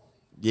want,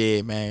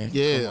 yeah, man.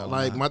 Yeah,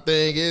 like my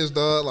thing is,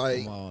 dog,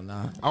 like come on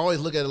now. I always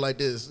look at it like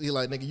this. He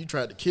like, nigga, you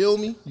tried to kill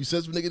me. You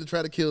said some nigga to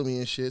try to kill me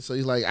and shit. So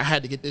he's like, I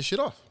had to get this shit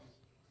off.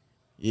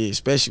 Yeah,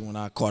 especially when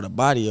I caught a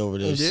body over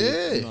this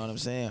shit. You know what I'm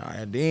saying? All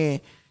right,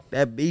 then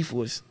that beef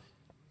was,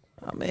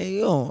 I mean,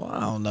 I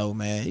don't know,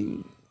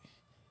 man.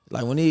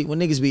 Like when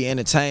niggas be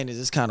entertainers,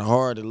 it's kind of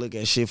hard to look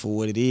at shit for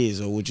what it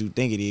is or what you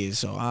think it is.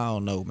 So I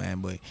don't know,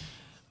 man.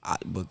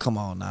 But come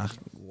on now,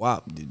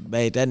 WAP,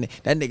 man,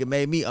 that nigga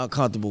made me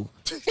uncomfortable.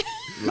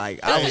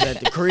 Like I was at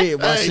the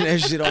crib watching that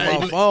shit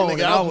on my phone,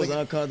 and I was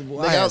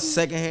uncomfortable. I had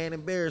secondhand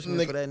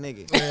embarrassment for that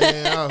nigga.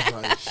 Man, I was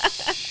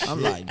like,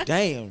 I'm like,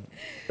 damn.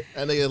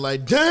 That nigga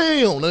like,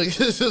 damn.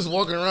 Nigga just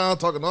walking around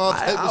talking all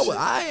type of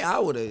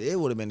shit. It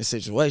would have been a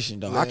situation,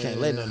 dog. I can't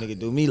let no nigga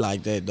do me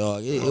like that,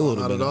 dog. It would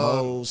have been a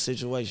whole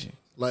situation.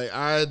 Like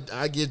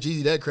I give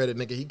Jeezy that credit,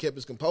 nigga. He kept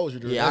his composure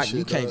during that shit.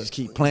 You can't just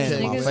keep playing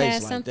in my Niggas face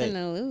had like something that.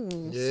 to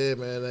lose. Yeah,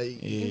 man.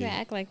 You can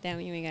act like that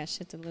when you ain't got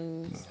shit to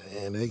lose.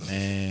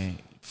 Man,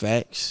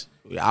 facts.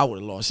 I would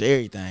have lost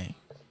everything.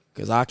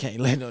 Cause I can't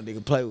let no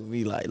nigga play with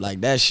me like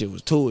that shit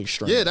was too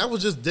extreme. Yeah, that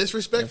was just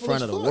disrespectful in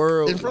front as of fuck. the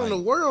world. In front of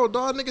the world,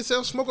 dog. Nigga said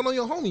I'm smoking on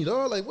your homie,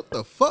 dog. Like what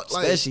the fuck?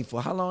 Especially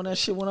for how long that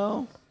shit went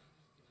on?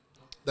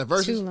 That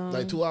verse is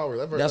like 2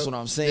 hours. That's what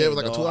I'm saying. Yeah, it was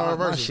like a 2 hour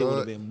verse. My shit would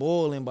have been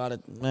boiling by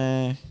the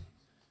man.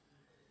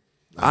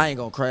 I ain't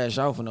gonna crash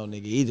out for no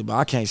nigga either, but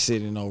I can't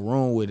sit in no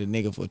room with a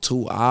nigga for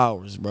 2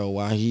 hours, bro,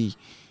 while he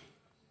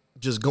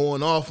just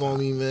going off on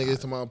me, man.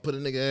 Get to put a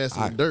nigga ass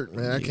in the dirt,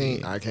 man.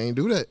 I can't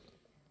do that.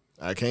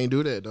 I can't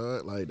do that,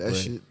 dog. Like that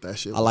shit.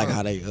 I like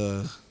how they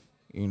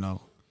you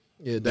know,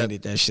 yeah, they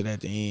did that shit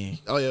at the end.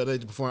 Oh yeah, they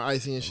performed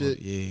Icy and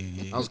shit.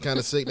 Yeah. I was kind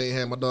of sick. They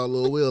had my dog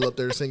Lil Will up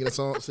there singing the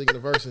song, singing the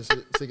verse and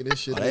shit, singing this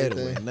shit. They would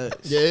have went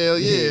nuts. Yeah, hell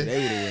yeah.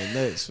 They would have went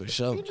nuts for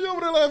sure. What you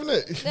over there laughing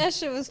at? That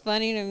shit was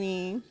funny to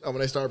me. Oh,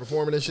 when they started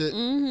performing and shit.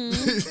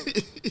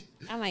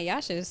 I'm like,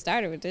 y'all should have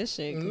started with this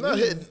shit. No,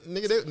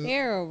 nigga, they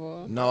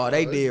terrible. No,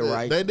 they did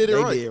right. They did it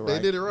right. They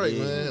did it right,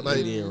 yeah, man. Like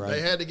they did right. They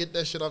had to get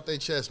that shit off their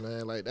chest,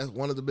 man. Like that's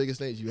one of the biggest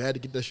things. You had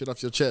to get that shit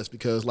off your chest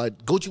because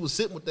like Gucci was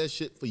sitting with that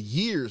shit for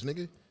years,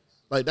 nigga.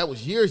 Like that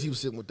was years he was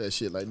sitting with that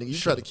shit. Like nigga, you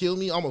tried to kill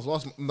me. Almost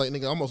lost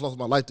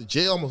my life to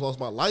jail. Almost lost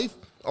my life.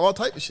 All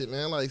type of shit,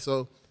 man. Like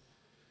so,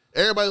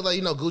 everybody was like,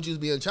 you know, Gucci was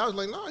being charged.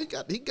 Like no, he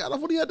got off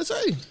what he had to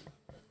say.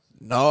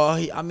 No,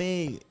 I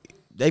mean,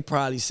 they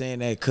probably saying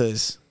that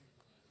because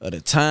of the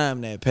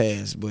time that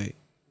passed, but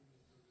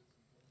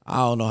I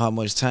don't know how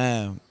much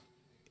time,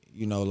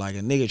 you know, like a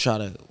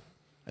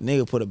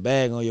nigga put a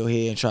bag on your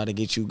head and try to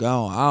get you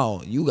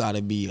gone. You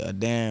gotta be a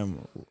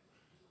damn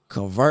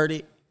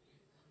converted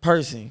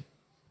person,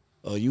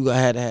 or you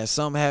gotta have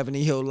something happen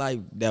in your life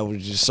that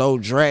was just so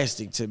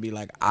drastic to be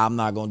like, I'm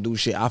not gonna do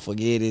shit. I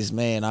forget this,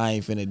 man. I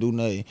ain't finna do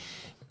nothing.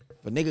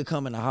 If a nigga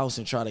come in the house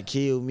and try to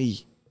kill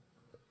me,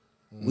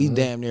 we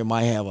damn near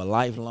might have a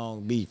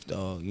lifelong beef,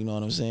 dog. You know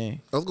what I'm saying?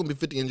 I was gonna be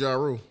 50 in Ja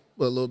Rule,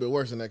 but a little bit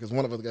worse than that because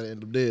one of us gotta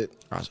end up dead.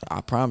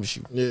 I promise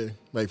you. Yeah,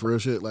 like for real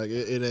shit. Like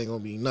it ain't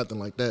gonna be nothing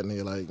like that,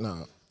 nigga. Like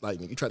nah,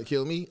 like you try to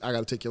kill me, I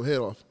gotta take your head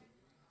off.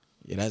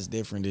 Yeah, that's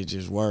different than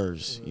just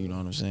words. You know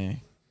what I'm saying?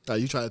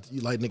 Like you try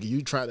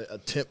to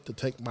attempt to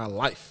take my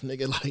life,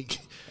 nigga. Like,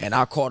 and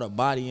I caught a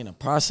body in the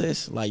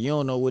process. Like you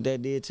don't know what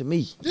that did to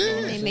me. Yeah, you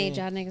know they made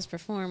y'all niggas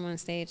perform on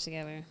stage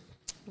together.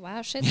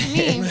 Wild shit to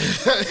me.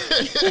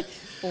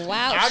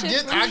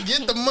 I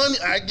get the money.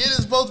 I get it's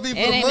supposed to be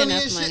for the money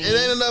and shit.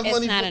 It ain't enough money.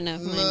 It's not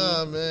enough money.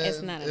 Nah, man.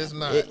 It's not enough. It's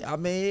not. I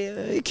mean,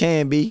 it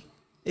can be.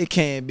 It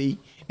can be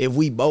if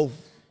we both.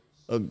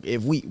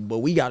 But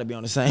we got to be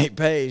on the same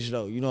page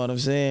though. You know what I'm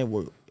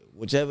saying?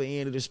 Whichever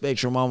end of the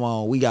spectrum I'm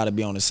on, we got to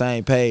be on the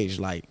same page.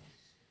 Like,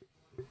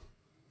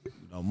 you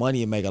know,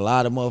 money will make a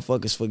lot of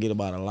motherfuckers forget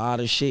about a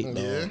lot of shit,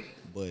 though. Yeah.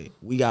 But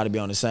we got to be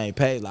on the same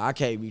page. Like, I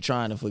can't be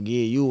trying to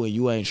forgive you and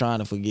you ain't trying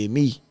to forgive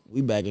me.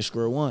 we back at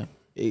square one.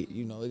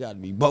 It got to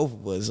be both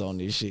of us on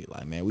this shit.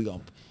 Like, man, we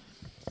gonna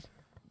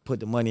put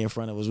the money in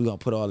front of us. We gonna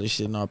put all this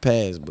shit in our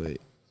past, but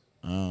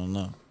I don't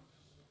know.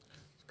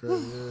 It's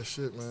crazy ass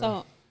shit, man.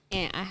 So,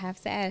 and I have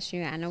to ask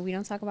you. I know we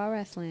don't talk about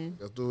wrestling.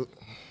 Let's do it.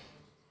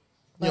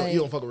 You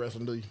don't fuck with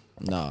wrestling, do you?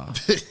 Nah.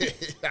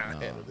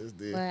 Handle this,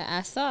 dude. But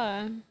I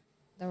saw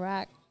The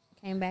Rock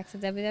came back to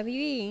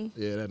WWE.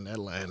 Yeah, that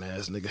lying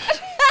ass nigga.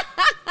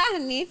 I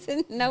need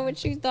to know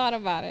what you thought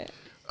about it.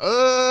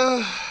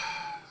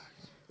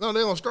 No,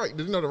 they on strike.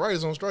 The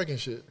writers on strike and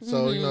shit.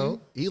 So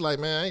he like,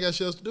 man, I ain't got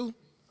shit else to do.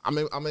 I'm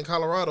in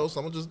Colorado, so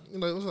I'm gonna just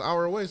it's an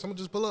hour away, so I'm gonna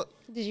just pull up.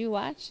 Did you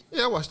watch?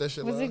 Yeah, I watched that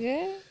shit. Was it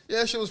good? Yeah,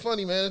 that shit was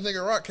funny, man. This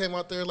nigga Rock came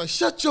out there like,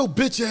 shut your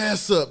bitch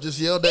ass up. Just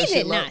yelled that shit.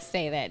 He did not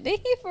say that.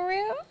 Did he for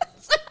real?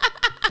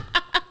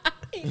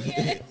 He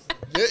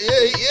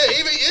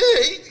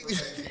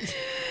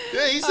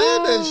said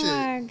that shit. Oh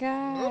my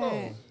God. Hold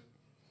on.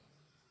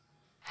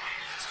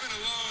 It's been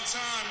a long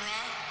time,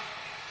 Rock.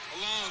 A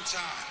long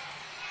time.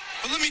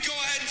 But let me go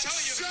ahead and tell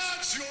you.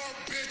 Shut your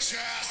bitch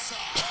ass up.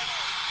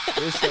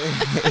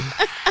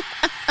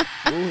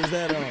 Who was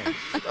that on?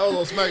 That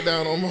was on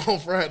SmackDown on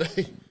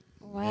Friday.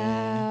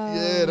 Wow.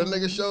 Yeah, that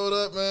nigga showed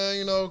up,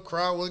 man.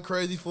 Crowd went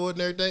crazy for it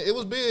and everything. It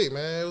was big,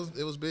 man.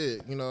 It was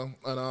big,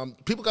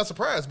 And people got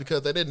surprised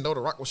because they didn't know The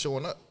Rock was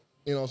showing up.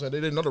 You know what I'm saying? They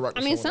didn't know The Rock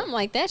was showing up. Something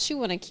like that you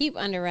want to keep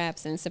under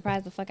wraps and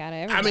surprise the fuck out of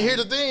everybody.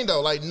 Here's the thing,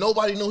 though. Like,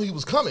 nobody knew he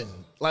was coming.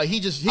 Like,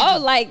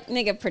 like,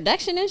 nigga,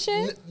 production and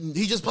shit?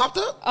 He just popped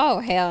up. Oh,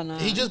 hell no.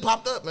 He just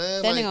popped up,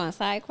 man. That nigga on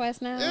side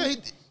quest now?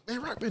 Yeah,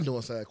 Rock been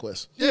doing side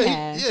quests.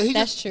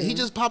 That's true. He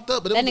just popped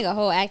up. But that nigga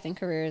whole acting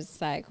career is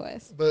side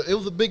quest. But it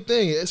was a big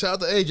thing. Shout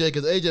out to AJ,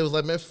 because AJ was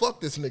like, man, fuck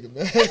this nigga,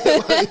 man.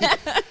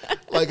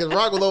 Like, cause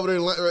Rock was over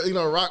there,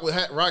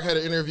 Rock had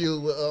an interview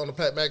on the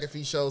Pat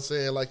McAfee show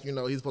saying, like,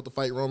 he's supposed to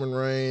fight Roman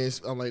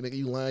Reigns. I'm like, nigga,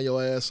 you lying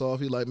your ass off.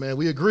 He like, man,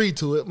 we agreed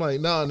to it. I'm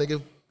like, nah,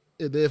 nigga.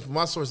 And then from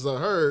my sources, I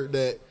heard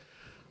that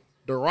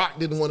The Rock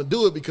didn't want to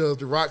do it because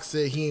The Rock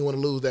said he didn't want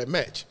to lose that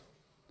match.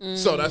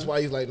 So that's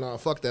why he's like, nah,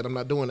 fuck that. I'm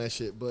not doing that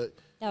shit. But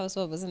that was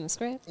what was in the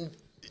script?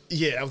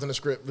 Yeah, that was in the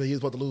script. He was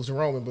about to lose to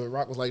Roman, but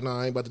Rock was like,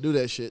 nah, I ain't about to do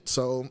that shit.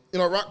 So,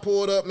 Rock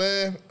pulled up,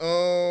 man.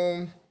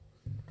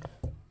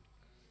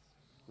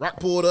 Rock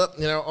pulled up,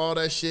 all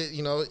that shit.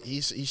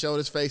 He showed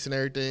his face and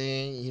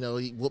everything. He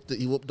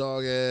whooped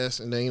dog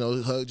ass, and then he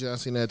hugged John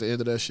Cena at the end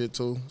of that shit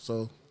too.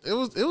 So it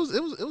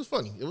was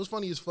funny. It was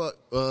funny as fuck.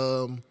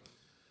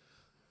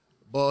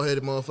 Bald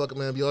headed motherfucker,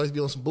 man. Be always be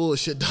on some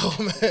bullshit, though,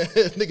 man.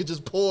 Nigga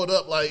just pulled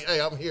up like,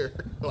 hey, I'm here.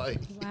 Like,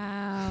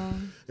 wow.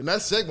 And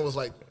that segment was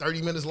like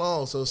 30 minutes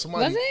long. So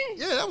somebody, was it?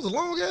 Yeah, that was a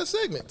long ass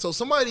segment. So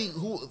somebody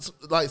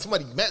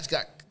match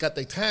got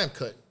their time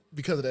cut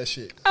because of that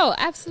shit. Oh,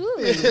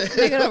 absolutely.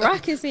 Nigga, The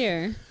Rock is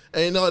here.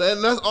 And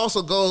that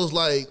also goes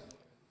like,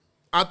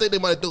 I think they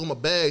might have threw him a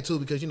bag too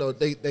because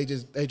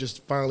they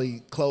just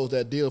finally closed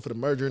that deal for the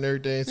merger and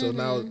everything. So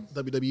now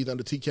WWE's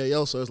under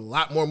TKO, so there's a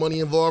lot more money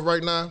involved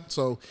right now.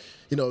 So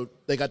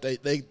they got that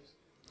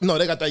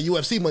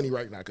UFC money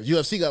right now because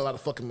UFC got a lot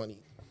of fucking money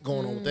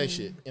going on with that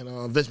shit.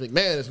 And Vince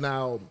McMahon is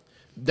now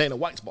Dana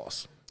White's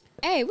boss.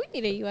 Hey, we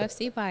need a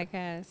UFC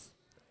podcast.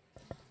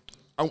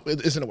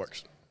 It's in the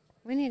works.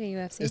 We need a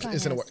UFC podcast.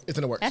 It's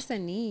in the works. That's a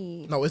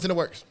need. No, it's in the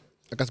works.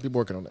 I got some people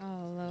working on that.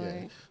 Oh Lord.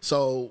 Yeah.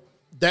 So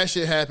that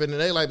shit happened, and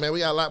they like, man, we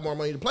got a lot more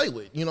money to play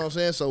with. You know what I'm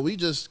saying? So we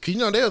just, cause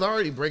they was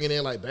already bringing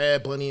in like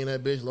Bad Bunny and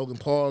that bitch. Logan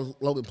Paul's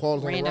on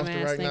the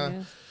roster right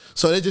now.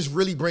 So they just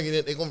really bringing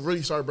in. They're gonna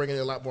really start bringing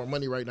in a lot more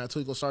money right now too.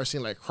 You're gonna start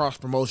seeing like cross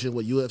promotion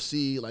with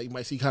UFC. Like you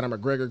might see Conor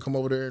McGregor come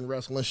over there and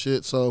wrestle and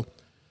shit. So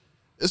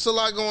it's a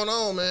lot going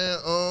on,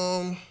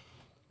 man.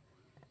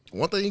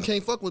 One thing you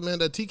can't fuck with, man,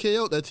 that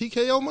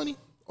TKO money,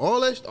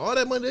 all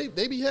that money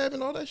they be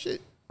having, all that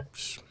shit.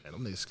 Man,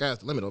 them niggas sky's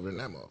the limit over in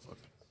that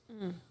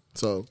motherfucker.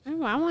 So I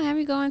won't have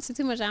you go into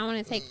too much. I don't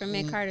want to take from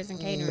Mick Carter's and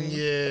catering.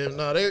 Yeah,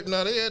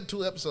 they had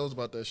 2 episodes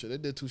about that shit. They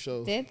did 2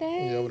 shows. Did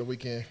they? Yeah, over the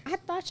weekend. I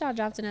thought y'all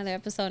dropped another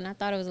episode, and I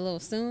thought it was a little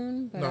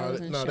soon, but I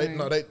wasn't sure.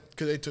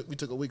 We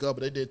took a week off,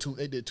 but they did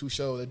 2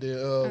 shows. They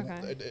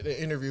did they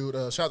interviewed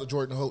shout out to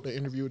Jordan Hope. They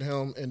interviewed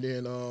him, and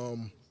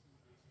then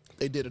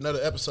they did another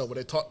episode where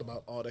they talked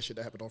about all that shit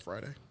that happened on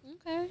Friday.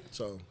 Okay.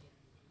 So.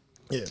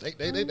 Yeah,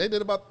 they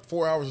did about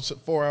 4 hours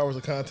of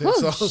content.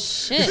 Oh, so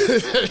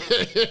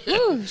shit.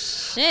 Oh,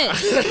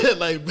 shit.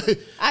 Like,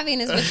 I mean,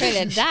 it's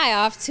betrayed to die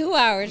off 2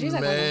 hours. You're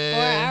talking about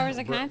 4 hours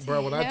of content?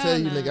 Bro, when I tell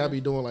you, nigga, I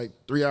be doing like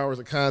 3 hours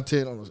of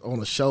content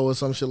on a show or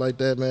some shit like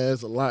that, man.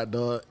 It's a lot,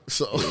 dog.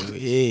 So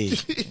yeah,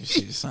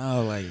 shit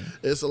sound like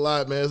it's a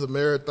lot, man. It's a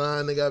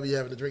marathon. Nigga, I be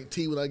having to drink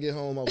tea when I get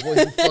home. My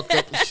voice be fucked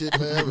up and shit,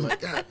 man. I be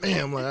like, God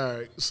damn, I'm like, all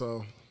right,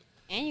 so.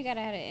 And you gotta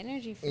have the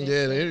energy for that.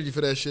 Yeah, the energy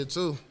for that shit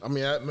too. I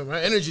mean, my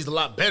energy's a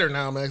lot better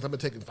now, man. Cause I've been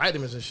taking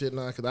vitamins and shit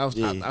now. Cause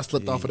I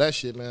slipped off of that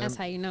shit, man. That's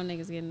how you know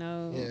niggas getting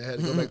old. Yeah, I had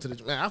to go back to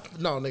the. Man,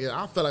 nigga,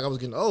 I felt like I was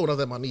getting old when I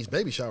was at my niece's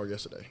baby shower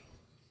yesterday.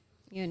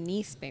 Your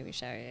niece baby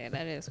shower, yeah,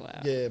 that is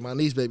wild. Yeah, my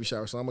niece baby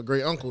shower. So I'm a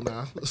great uncle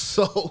now.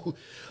 So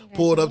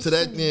pulled up to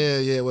that.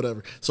 Yeah,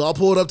 whatever. So I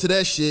pulled up to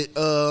that shit.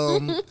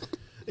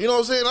 You know what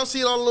I'm saying? I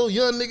see all the little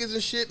young niggas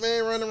and shit,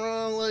 man, running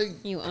around like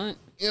You aunt.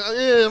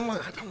 yeah.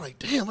 I'm like,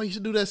 damn, I used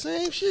to do that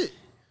same shit.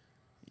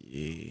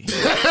 Yeah.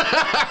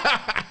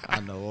 I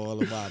know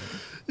all about it.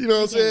 You know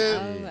what I'm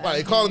saying?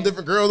 Like calling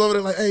different girls over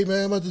there, like, hey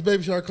man, about this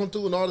baby shower come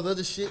through and all this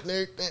other shit and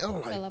everything.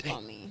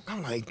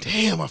 I'm like,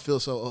 damn, I feel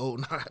so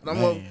old. I'm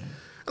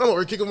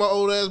over kicking my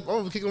old ass. I'm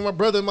over kicking my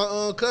brother and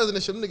my cousin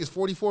and shit. Them niggas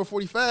 44,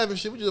 45 and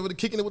shit. We just over there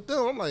kicking it with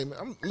them. I'm like, man,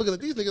 I'm looking at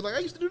these niggas like I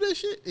used to do that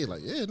shit. They like,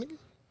 yeah, nigga.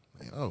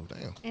 Like, oh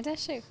damn. Ain't that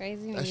shit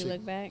crazy when you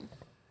look back?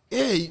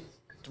 Yeah,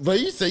 but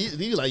you say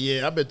you like,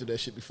 yeah, I've been through that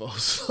shit before.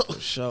 So. For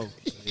sure.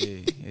 Yeah,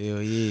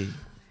 hell yeah.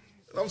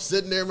 I'm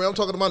sitting there, man. I'm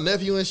talking to my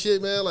nephew and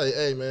shit, man. Like,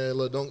 hey, man,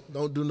 look,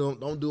 don't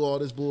do all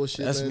this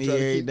bullshit. That's man. me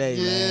every day,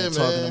 man. Man.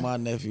 Talking to my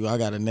nephew. I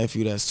got a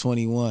nephew that's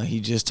 21. He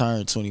just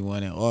turned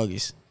 21 in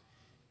August.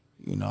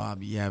 You know, I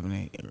be having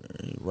a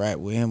rap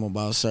with him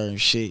about certain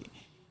shit.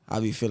 I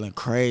be feeling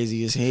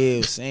crazy as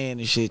hell saying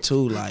this shit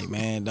too. Like,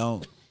 man,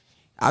 don't.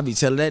 I be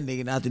telling that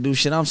nigga not to do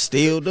shit I'm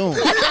still doing.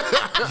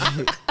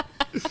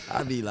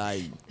 I be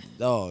like,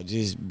 dog,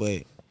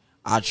 but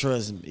I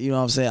trust him. You know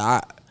what I'm saying?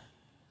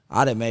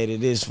 I done made it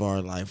this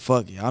far. Like,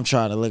 fuck it. I'm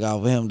trying to look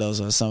out for him, though,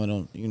 so some of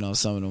them,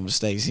 some of them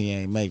mistakes he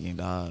ain't making,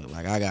 dog.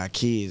 Like, I got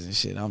kids and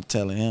shit. I'm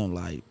telling him,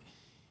 like,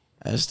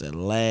 that's the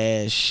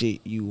last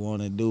shit you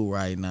want to do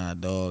right now,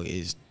 dog,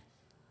 is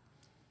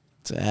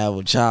to have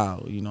a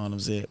child. You know what I'm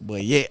saying?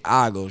 But, yeah,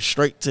 I go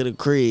straight to the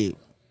crib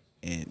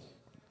and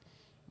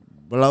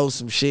blow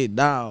some shit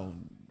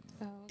down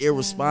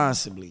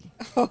irresponsibly.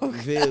 You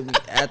feel me?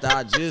 After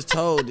I just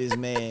told this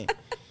man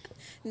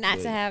not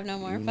to have no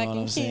more you know fucking what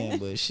I'm kids. saying?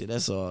 But shit,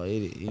 that's all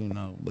it,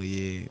 But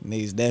yeah,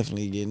 niggas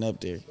definitely getting up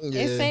there.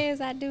 Yeah. It say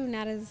as I do,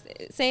 not as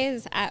say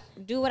as I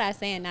do what I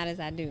say and not as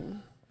I do.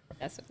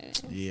 That's what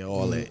it is. Yeah,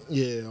 all that.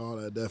 Yeah, all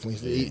that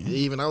definitely. Yeah.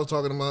 Even I was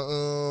talking to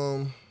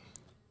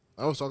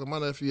my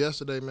nephew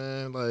yesterday,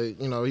 man. Like,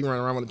 he running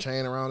around with a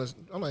chain around his.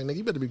 I'm like, nigga,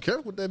 you better be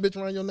careful with that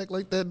bitch around your neck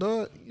like that,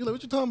 dog. You know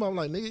what you talking about? I'm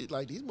like, nigga,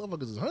 like these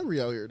motherfuckers is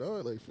hungry out here,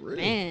 dog. Like for real.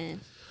 Man,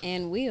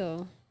 and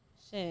will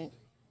shit.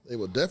 They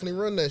will definitely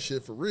run that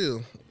shit for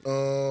real.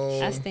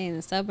 I stay in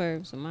the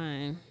suburbs of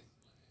mine.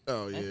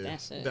 Oh yeah,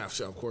 that shit. That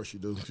shit, of course you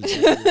do.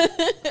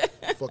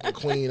 Fucking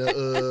queen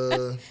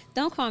of.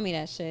 Don't call me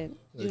that shit.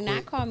 Do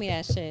not call me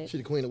that shit. She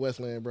the queen of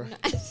Westland, bro.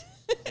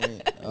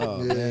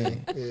 Oh yeah,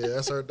 man, yeah,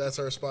 that's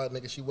her spot,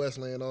 nigga. She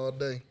Westland all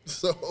day.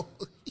 So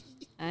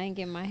I ain't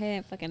getting my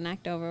head fucking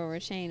knocked over a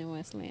chain in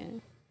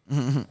Westland.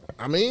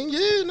 I mean,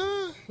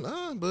 yeah,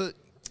 nah, but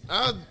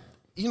I'm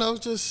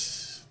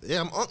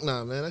unk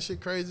now, man. That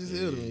shit crazy as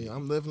hell to me.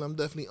 I'm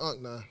definitely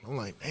unk now. I'm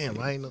like, damn,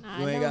 I ain't no.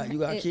 you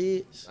got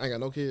kids? I ain't got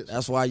no kids.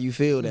 That's why you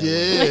feel that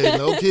way. Yeah,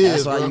 no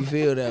kids. That's why bro. you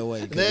feel that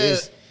way.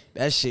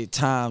 That shit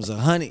times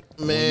 100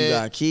 when you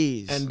got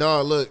kids. And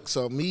dog, look,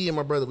 so me and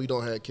my brother, we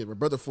don't have kids. My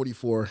brother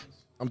 44,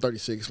 I'm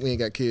 36. We ain't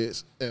got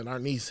kids, and our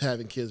niece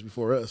having kids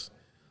before us.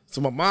 So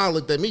my mom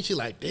looked at me. She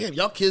like, damn,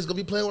 y'all kids gonna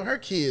be playing with her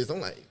kids.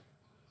 I'm like,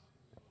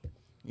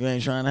 you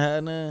ain't trying to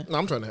have none? no,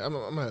 I'm trying to. I'm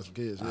gonna have some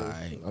kids. Yeah. All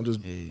right. I'm just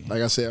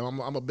like I said.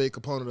 I'm a big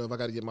component of. I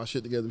got to get my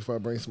shit together before I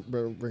bring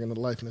another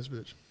life in this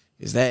bitch.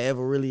 Is that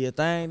ever really a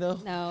thing though?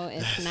 No,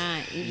 it's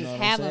not. You just what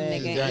have I'm them,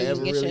 saying? nigga, Is that and ever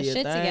you get really your a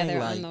shit thing? together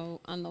Like,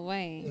 on the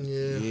way.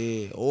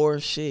 Yeah. Or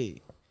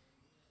shit.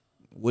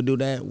 What do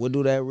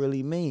that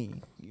really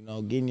mean?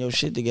 Getting your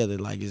shit together.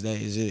 Like, is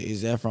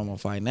that from a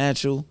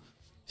financial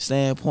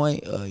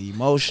standpoint,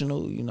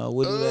 emotional?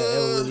 What do that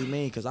ever really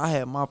mean? Because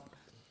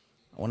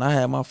when I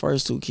had my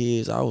first two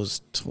kids, I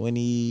was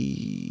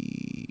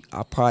 20.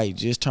 I probably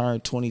just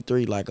turned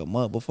 23, like a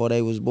month before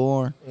they was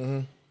born,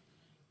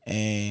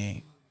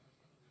 and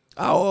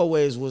I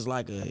always was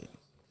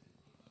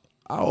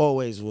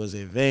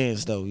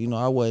advanced though.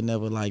 I wasn't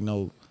never like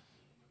no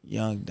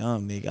young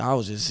dumb nigga. I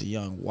was just a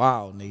young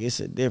wild nigga.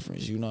 It's a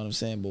difference, you know what I'm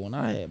saying?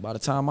 But by the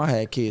time I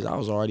had kids, I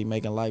was already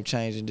making life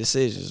changing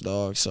decisions,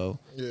 dog. So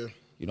Yeah.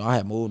 I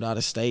had moved out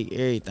of state,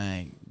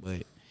 everything,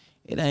 but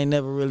it ain't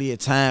never really a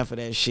time for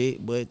that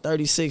shit. But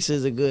 36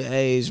 is a good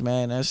age,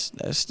 man. That's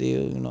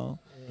still,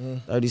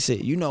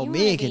 36.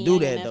 Men can do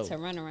that though. To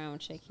run around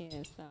with your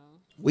kids, so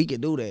We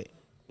can do that.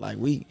 Like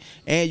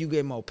and you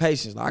get more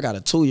patience. Like, I got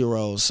a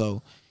 2-year-old,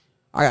 so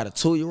I got a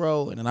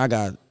 2-year-old, and then I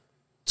got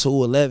 2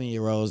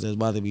 11-year-olds that's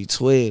about to be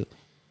 12.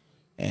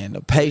 And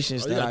the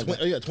patience you got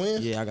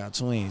twins? Yeah, I got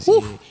twins.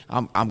 Yeah.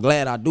 I'm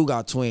glad I do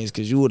got twins,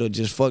 because you would have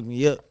just fucked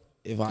me up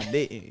if I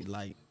didn't.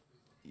 Like,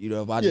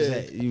 if I just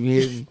had, you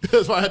hear me?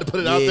 That's why I had to put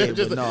it out there.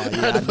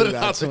 I do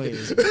got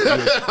twins.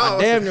 I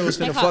damn near was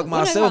finna fuck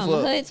myself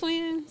up hood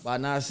twins by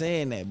not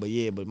saying that. But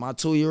my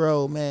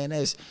 2-year-old, man,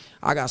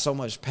 I got so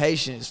much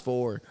patience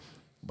for her,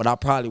 but I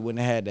probably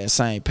wouldn't have had that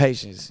same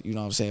patience, you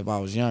know what I'm saying, if I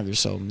was younger.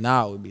 So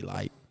now it would be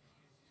like,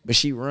 but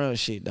she runs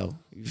shit though.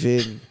 You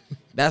feel me?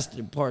 That's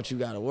the part you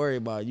gotta worry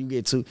about. You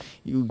get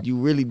you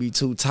really be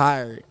too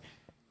tired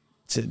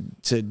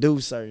to do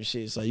certain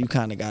shit. So you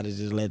kinda gotta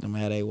just let them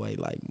have their way.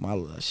 Like my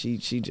love, she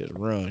just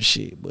runs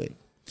shit. But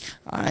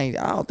I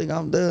don't think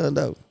I'm done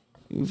though.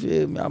 You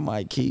feel me? I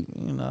might keep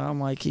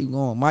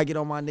going. Might get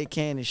on my Nick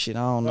Cannon shit. I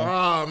don't know.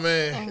 Oh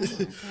man.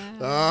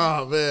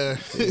 Oh man.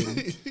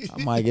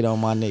 I might get on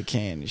my Nick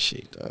Cannon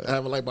shit.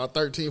 Having like about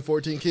 13,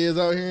 14 kids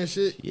out here and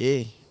shit.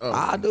 Yeah. Oh.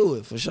 I'll do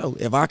it for sure.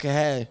 If I could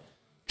have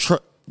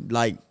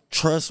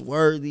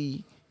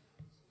trustworthy.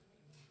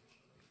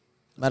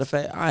 Matter of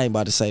fact, I ain't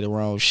about to say the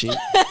wrong shit.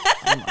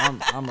 I'm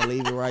gonna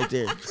leave it right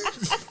there.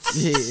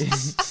 Yeah.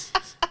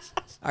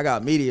 I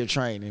got media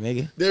training,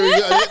 nigga. There we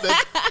go.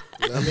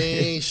 I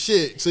mean,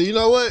 shit. So you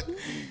know what?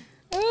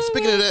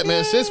 Speaking of that,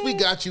 man, since we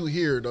got you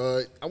here,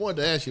 dog, I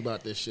wanted to ask you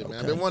about this shit, man.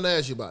 I've been wanting to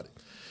ask you about it.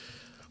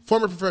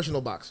 Former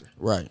professional boxer.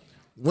 Right.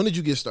 When did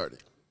you get started?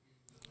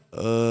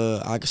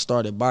 I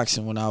started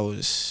boxing when I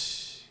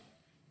was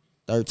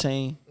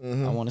 13.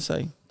 I want to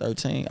say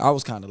 13. I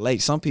was kind of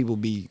late. Some people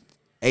be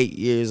 8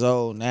 years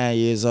old, 9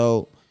 years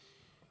old.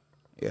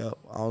 Yeah,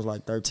 I was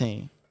like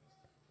 13.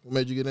 What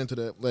made you get into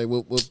that? Like,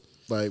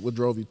 what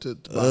drove you to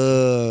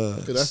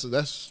boxing? 'Cause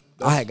that's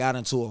I had got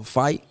into a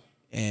fight,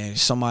 and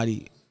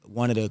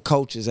one of the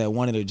coaches at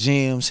one of the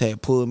gyms had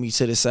pulled me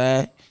to the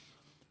side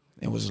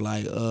and was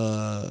like,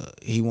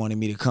 he wanted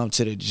me to come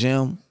to the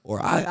gym,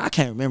 or I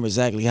can't remember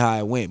exactly how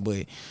it went,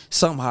 but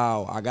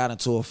somehow I got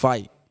into a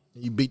fight.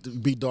 You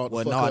beat dog.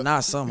 Well, no, up.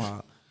 Not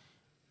somehow.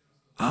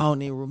 I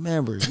don't even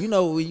remember. You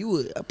know, you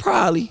would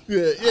probably.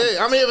 Yeah.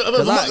 I mean,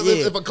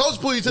 if a coach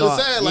pull you to the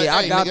side, like,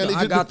 I got hey,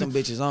 I got them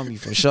bitches on me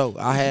for sure.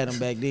 I had them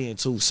back then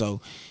too.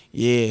 So,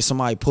 yeah,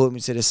 somebody pulled me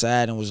to the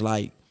side and was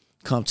like,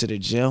 "Come to the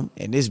gym."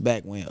 And this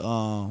back when,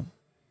 I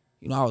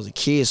was a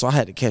kid, so I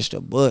had to catch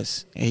the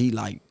bus. And he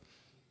like,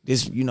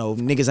 this,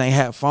 niggas ain't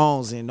have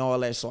phones and all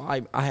that. So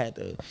I had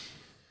to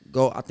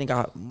go. I think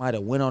I might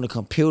have went on the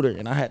computer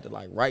and I had to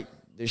like write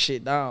this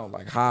shit down,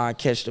 like how I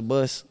catch the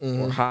bus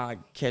or how I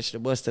catch the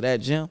bus to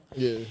that gym.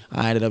 Yeah.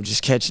 I ended up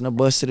just catching the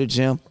bus to the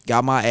gym.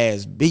 Got my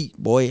ass beat,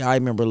 boy. I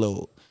remember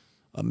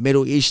a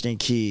Middle Eastern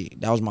kid.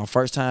 That was my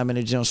first time in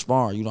the gym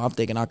sparring. I'm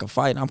thinking I could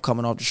fight. I'm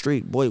coming off the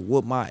street. Boy,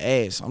 whoop my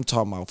ass. I'm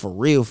talking about for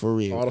real, for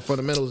real. All the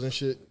fundamentals and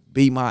shit.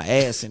 Beat my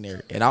ass in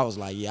there. And I was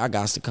like, yeah, I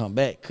got to come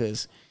back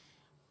because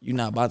you're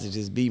not about to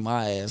just beat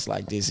my ass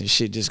like this and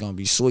shit just going to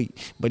be sweet.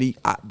 But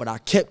I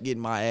kept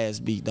getting my ass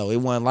beat, though. It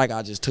wasn't like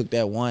I just took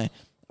that one.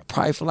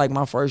 Probably for like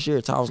my first year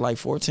until I was like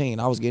 14,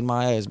 I was getting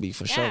my ass beat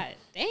for sure. God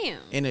damn.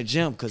 In the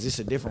gym, because it's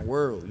a different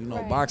world.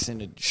 Right. Boxing,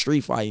 the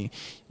street fighting,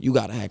 you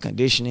got to have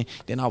conditioning.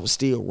 Then I was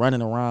still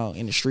running around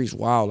in the streets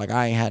wild. Like,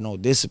 I ain't had no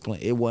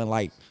discipline. It wasn't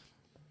like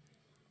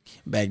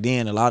back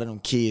then, a lot of them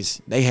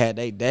kids, they had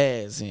their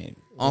dads and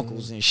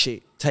uncles and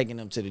shit taking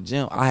them to the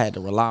gym. I had to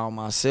rely on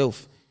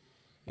myself,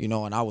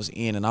 and I was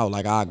in and out.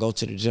 Like, I'd go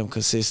to the gym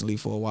consistently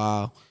for a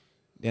while.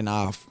 Then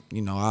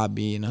I'd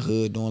be in the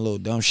hood doing a little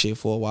dumb shit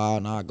for a while,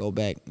 and I'd go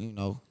back,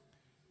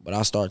 But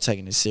I started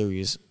taking it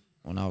serious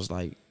when I was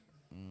like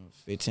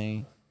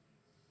 15.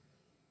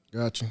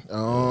 Gotcha.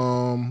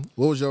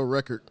 What was your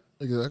record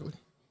exactly?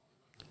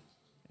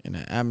 In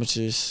the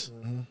amateurs,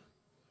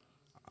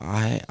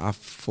 I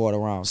fought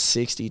around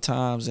 60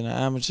 times in the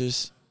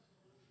amateurs.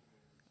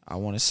 I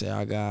want to say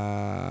I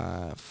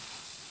got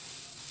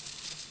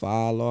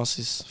 4 or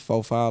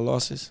 5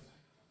 losses.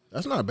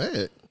 That's not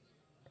bad.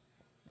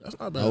 That's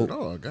not bad at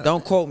all. God.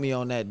 Don't quote me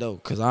on that though,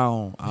 cause I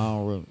don't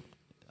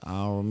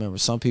remember.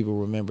 Some people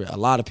remember. A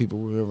lot of people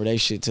remember they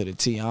shit to the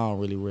T. I don't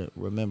really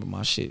remember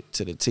my shit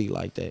to the T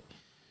like that.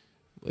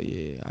 But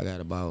yeah, I got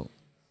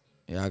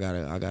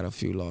a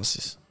few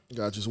losses.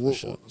 Gotcha.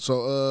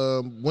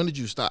 So when did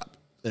you stop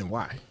and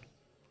why?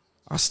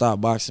 I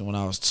stopped boxing when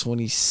I was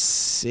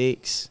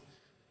 26.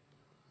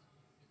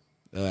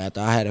 After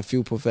I had a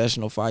few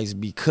professional fights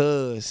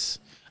because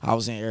I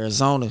was in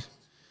Arizona.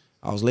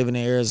 I was living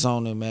in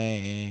Arizona,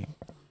 man, and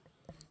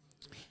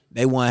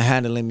they weren't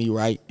handling me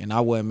right, and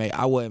I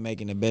wasn't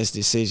making the best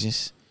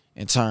decisions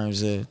in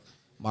terms of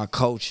my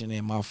coaching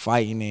and my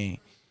fighting, and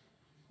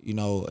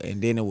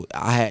and then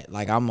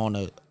I'm on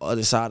the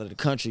other side of the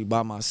country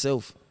by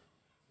myself.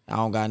 I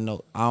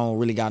don't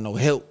really got no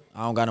help.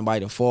 I don't got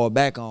nobody to fall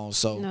back on.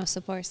 So no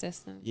support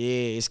system.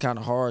 Yeah, it's kind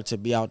of hard to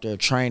be out there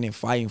training,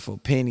 fighting for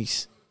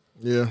pennies.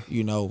 Yeah,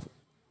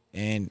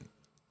 and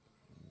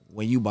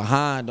when you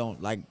behind on,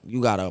 like,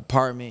 you got an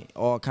apartment,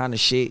 all kind of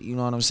shit, you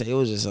know what I'm saying? It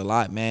was just a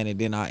lot, man. And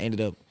then I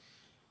ended up,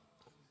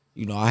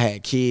 I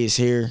had kids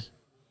here.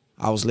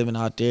 I was living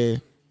out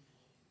there.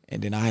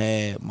 And then I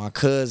had my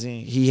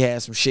cousin. He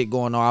had some shit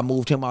going on. I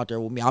moved him out there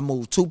with me. I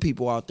moved 2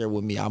 people out there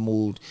with me. I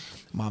moved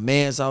my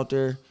mans out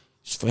there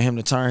for him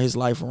to turn his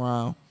life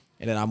around.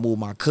 And then I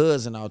moved my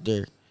cousin out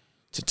there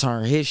to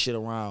turn his shit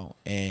around.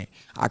 And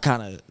I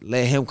kind of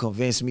let him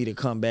convince me to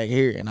come back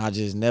here. And I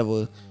just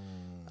never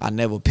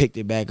picked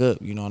it back up,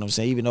 you know what I'm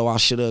saying? Even though I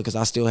should have, because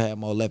I still had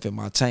more left in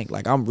my tank.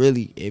 Like,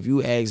 if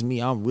you ask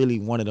me, I'm really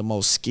one of the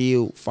most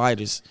skilled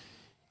fighters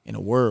in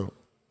the world.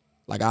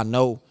 Like, I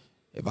know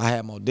if I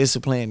had more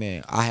discipline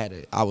and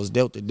I was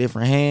dealt a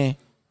different hand,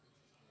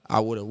 I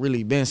would have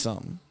really been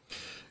something.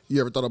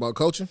 You ever thought about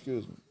coaching?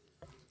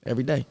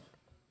 Every day.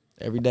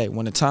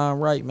 When the time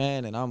right,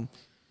 man, and I'm,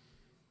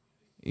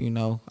 You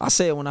know, I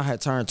said when I had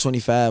turned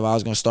 25, I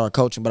was gonna start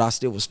coaching, but I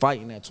still was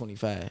fighting at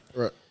 25.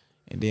 Right.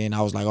 And then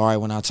I was like, all right,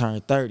 when I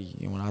turned 30,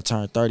 and when I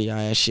turned 30,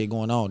 I had shit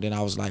going on. Then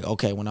I was like,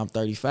 okay, when I'm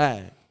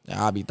 35,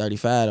 I'll be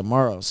 35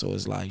 tomorrow. So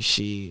it's like,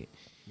 shit.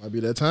 Might be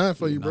that time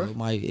for you, bro.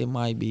 It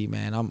might be,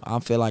 man. I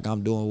feel like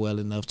I'm doing well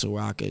enough to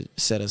where I could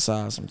set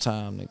aside some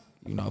time to,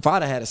 you know, if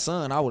I'd have had a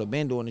son, I would have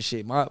been doing this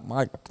shit.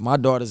 My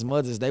daughter's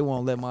mothers, they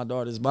won't let my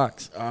daughters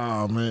box.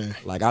 Oh man.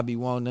 Like I be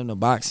wanting them to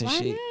box and Why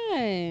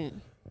shit. not?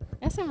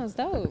 That sounds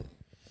dope.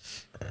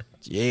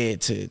 Yeah,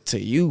 to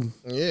you.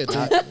 Yeah,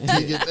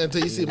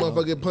 until you see a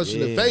motherfucker get punched in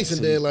the face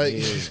and then like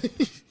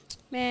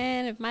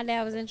Man, if my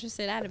dad was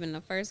interested, I'd have been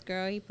the first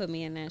girl. He put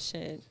me in that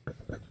shit.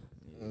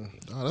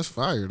 oh, that's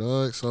fire,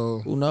 dog. So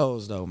Who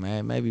knows though,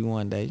 man? Maybe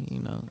one day, you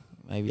know.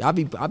 Maybe I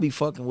be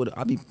fucking with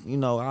you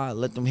know, I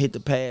let them hit the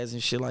pads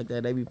and shit like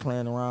that. They be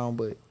playing around,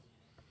 but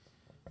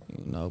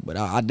you know, but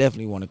I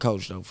definitely want to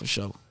coach though, for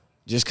sure.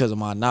 Just because of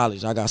my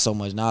knowledge. I got so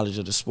much knowledge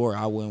of the sport,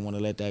 I wouldn't want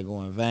to let that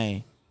go in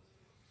vain.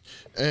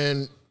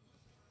 and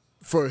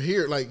for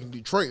here, like in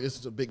Detroit, this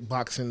is a big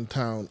boxing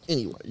town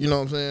anyway. You know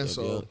what I'm saying?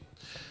 So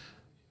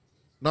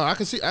no, I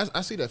can see.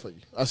 I see that for you.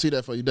 I see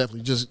that for you.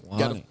 Definitely. Just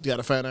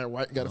gotta find that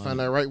right. Gotta find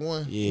that right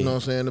one. Yeah. You know what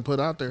I'm saying, to put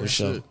out there. For and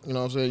sure. shit. You know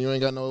what I'm saying. You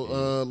ain't got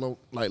no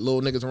like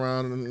little niggas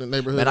around in the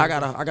neighborhood. Man,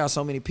 I got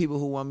so many people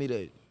who want me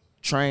to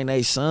train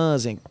their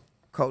sons and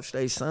coach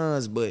their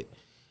sons, but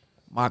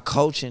my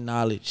coaching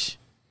knowledge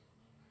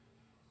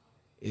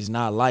is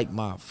not like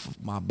my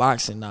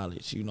boxing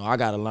knowledge. You know, I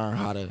got to learn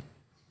how to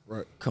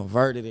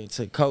convert it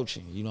into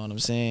coaching. You know what I'm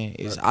saying?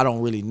 I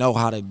don't really know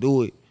how to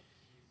do it.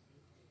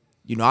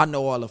 You know, I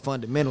know all the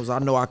fundamentals. I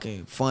know I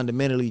can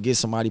fundamentally get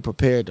somebody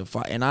prepared to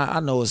fight. And I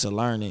know it's a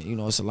learning, you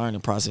know, it's a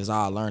learning process.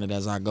 I'll learn it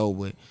as I go.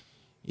 But,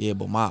 yeah,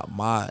 but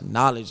my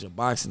knowledge of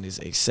boxing is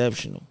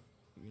exceptional.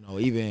 You know,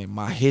 even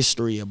my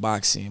history of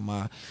boxing,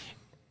 my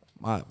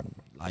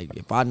like,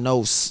 if I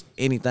know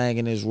anything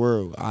in this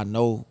world, I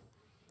know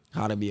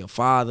how to be a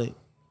father,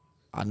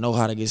 I know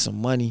how to get some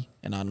money,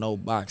 and I know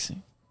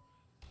boxing.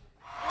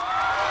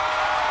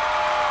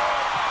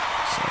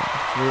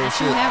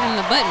 That's you having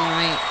the button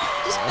right.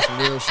 That's some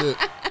real shit.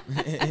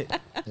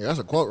 Yeah, that's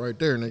a quote right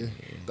there, nigga.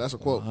 That's a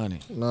quote.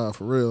 100. Nah,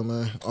 for real,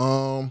 man.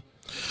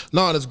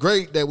 No, it's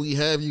great that we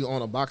have you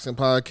on a boxing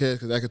podcast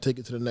because that could take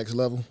it to the next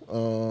level.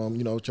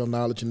 You know, with your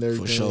knowledge and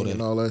everything sure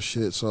and all that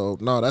shit. So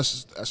no,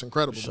 that's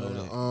incredible,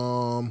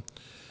 man.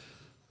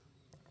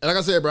 And like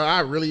I said, bro,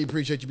 I really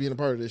appreciate you being a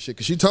part of this shit.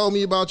 Cause she told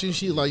me about you.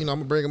 She's like, you know, I'm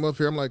gonna bring him up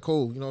here. I'm like,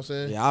 cool. You know what I'm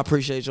saying? Yeah, I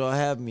appreciate y'all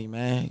having me,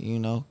 man. You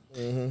know,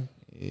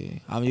 yeah,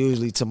 I'm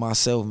usually to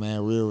myself,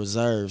 man, real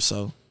reserved.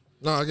 So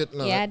no, I get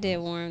no. Yeah, I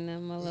did warn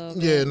them a little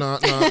bit. Yeah, no,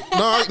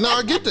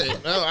 I get that.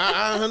 No,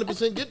 I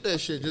 100% get that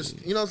shit.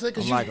 Just you know what I'm saying?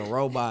 Cause I'm like a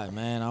robot,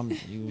 man. I'm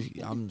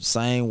the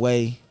same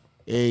way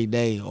every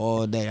day,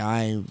 all day.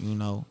 I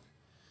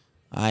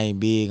ain't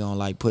big on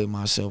like putting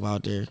myself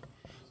out there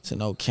to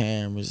no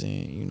cameras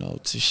and, you know,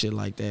 to shit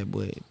like that.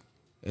 But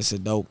it's a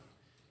dope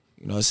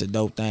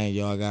thing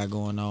y'all got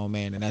going on,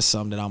 man. And that's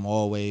something that I'm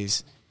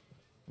always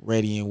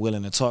ready and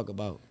willing to talk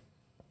about.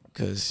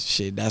 Cause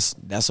shit, that's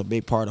a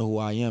big part of who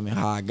I am and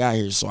how I got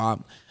here. So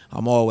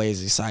I'm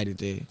always excited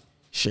to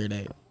share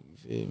that. You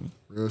feel me?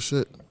 Real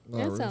shit. No,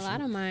 There's real a lot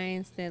of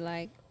minds that,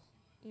 like,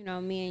 you know,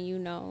 me and you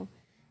know,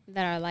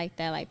 that are like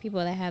that. Like people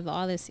that have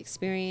all this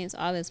experience,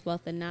 all this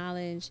wealth of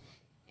knowledge,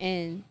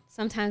 and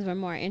sometimes we're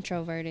more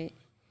introverted.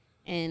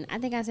 And I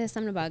think I said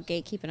something about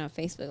gatekeeping on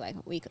Facebook like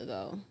a week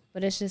ago.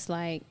 But it's just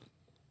like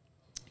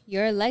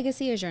your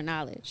legacy is your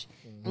knowledge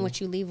and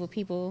what you leave with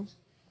people,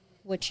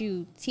 what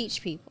you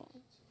teach people.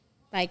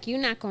 Like, you're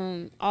not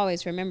going to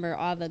always remember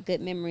all the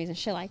good memories and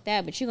shit like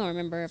that, but you're going to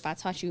remember if I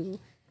taught you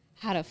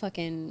how to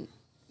fucking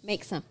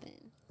make something.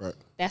 Right.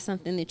 That's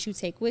something that you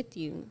take with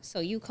you.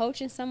 So you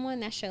coaching someone,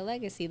 that's your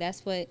legacy.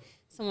 That's what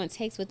someone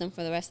takes with them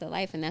for the rest of their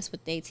life, and that's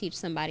what they teach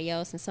somebody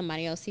else, and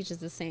somebody else teaches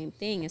the same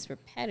thing. It's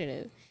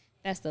repetitive.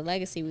 That's the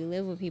legacy we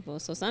live with people.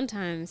 So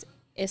sometimes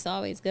it's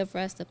always good for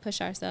us to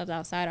push ourselves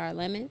outside our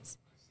limits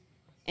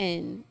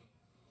and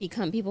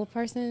become people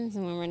persons,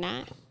 and when we're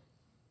not,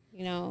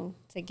 you know,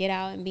 to get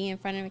out and be in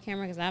front of a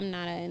camera, because I'm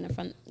not in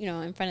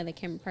front of the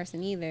camera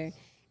person either.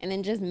 And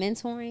then just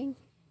mentoring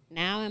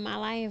now in my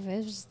life,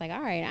 it's just like,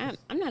 all right,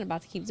 I'm not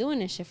about to keep doing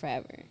this shit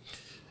forever.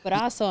 But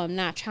also I'm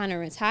not trying to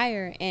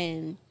retire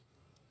and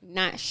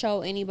not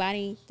show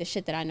anybody the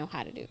shit that I know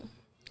how to do.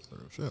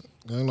 Shit.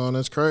 You know, and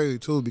that's crazy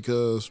too,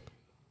 because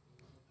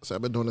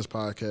I've been doing this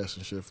podcast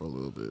and shit for a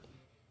little bit.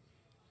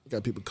 You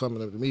got people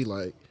coming up to me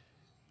like,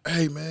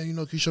 hey man, you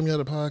know, can you show me how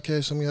to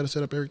podcast, show me how to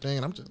set up everything?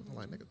 And I'm just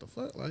like, nigga, the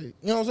fuck? Like, you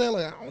know what I'm saying?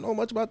 Like, I don't know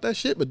much about that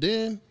shit, but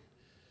then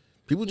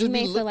people just you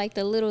may feel like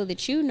the little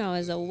that you know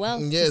is a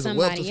wealth to it's somebody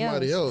a wealth to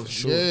somebody else.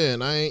 Sure. Yeah,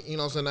 and I ain't, you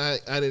know what I'm saying,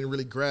 I didn't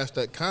really grasp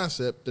that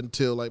concept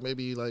until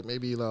maybe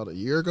about a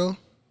year ago.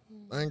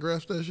 I ain't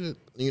grasped that shit.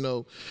 You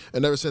know,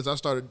 and ever since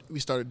we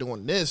started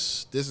doing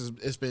this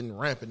it's been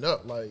ramping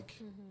up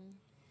like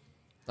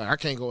like I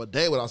can't go a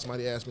day without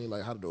somebody asking me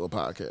like how to do a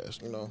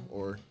podcast, you know,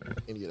 or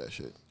any of that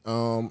shit.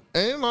 And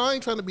you know, I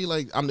ain't trying to be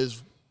like I'm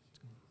this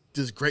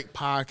this great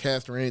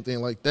podcast or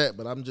anything like that,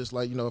 but I'm just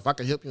like, you know, if I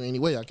can help you in any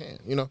way, I can.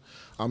 You know,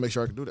 I'll make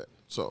sure I can do that.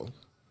 So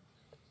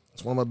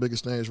it's one of my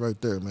biggest things right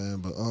there, man.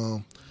 But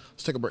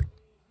let's take a break.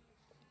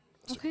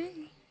 Okay.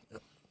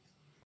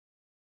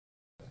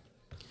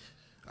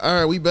 All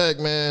right, we back,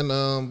 man.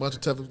 Bunch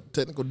of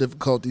technical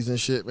difficulties and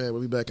shit, man.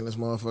 We'll be back in this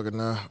motherfucker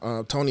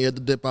now. Tony had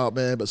to dip out,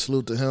 man, but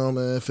salute to him,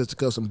 man.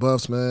 Fisticuffs and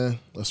Buffs, man.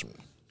 That's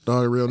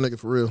dog, a real nigga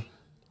for real.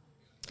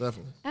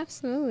 Definitely.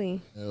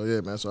 Absolutely. Hell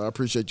yeah, man. So I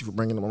appreciate you for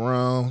bringing him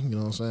around. You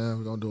know what I'm saying?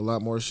 We're gonna do a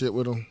lot more shit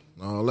with him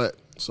and all that.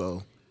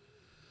 So,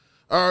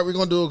 all right, we're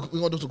gonna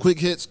do some quick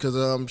hits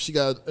because she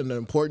got an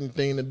important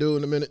thing to do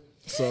in a minute.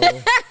 So.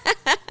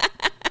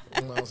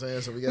 You know what I'm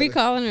saying? So we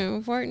calling it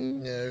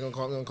important. Yeah, we're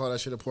gonna call that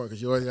shit important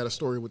because you already got a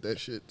story with that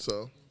shit.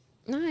 So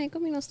no, ain't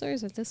gonna be no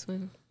stories with this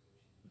one.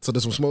 So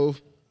this one smooth.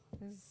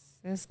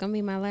 It's gonna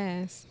be my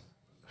last.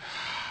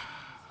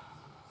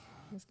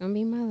 It's gonna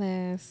be my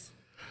last.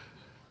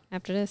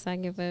 After this, I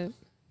give up.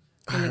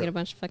 I'm gonna get a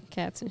bunch of fucking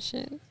cats and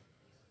shit.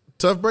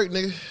 Tough break,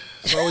 nigga.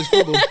 It's always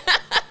football.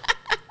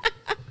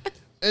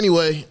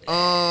 Anyway,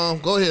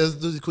 go ahead. Let's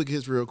do these quick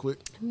hits real quick.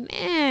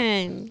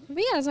 Man,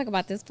 we gotta talk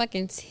about this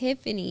fucking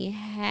Tiffany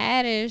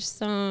Haddish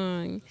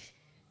song.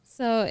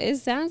 So it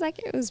sounds like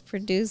it was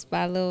produced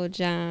by Lil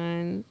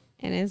Jon,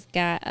 and it's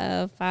got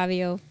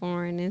Fabio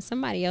Foreign and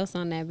somebody else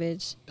on that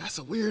bitch. That's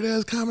a weird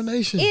ass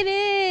combination. It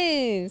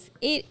is.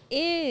 It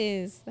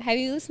is. Have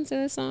you listened to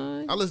the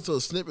song? I listened to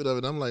a snippet of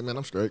it. I'm like, man,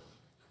 I'm straight.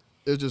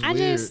 It's just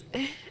weird.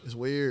 It's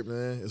weird,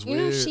 man. It's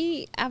weird.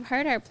 You know, I've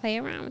heard her play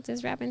around with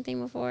this rapping thing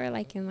before,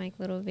 like in like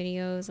little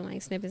videos and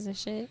like snippets and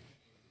shit.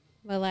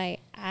 But like,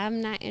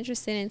 I'm not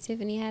interested in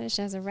Tiffany Haddish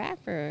as a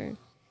rapper.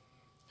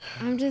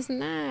 I'm just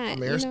not. I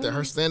mean,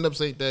 her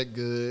stand-ups ain't that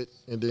good,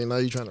 and then now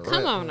you trying to rap.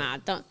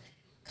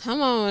 Come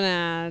on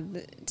now.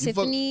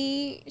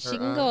 Tiffany, she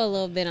can go a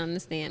little bit on the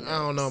stand-ups. I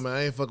don't know, man.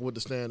 I ain't fucking with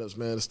the stand-ups,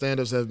 man. The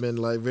stand-ups have been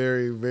like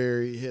very,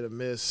 very hit or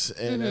miss,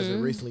 and as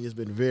of recently, it's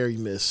been very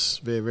miss,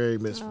 very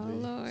miss for me.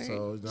 Lord.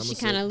 So she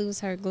kind of lose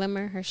her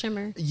glimmer, her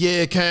shimmer.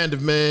 Yeah, kind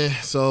of, man.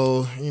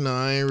 So you know,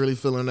 I ain't really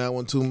feeling that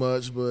one too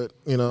much, but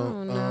you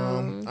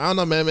know, I don't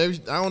know, man.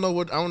 Maybe I don't know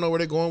where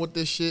they're going with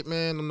this shit,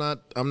 man.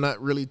 I'm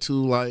not really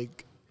too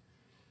like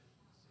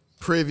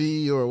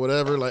privy or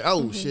whatever. Like,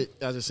 shit,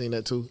 I just seen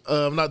that too.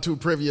 I'm not too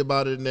privy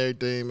about it and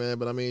everything, man.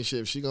 But I mean,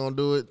 shit, if she gonna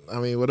do it, I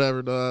mean,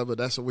 whatever, dog. But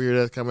that's a weird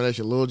ass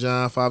combination. Lil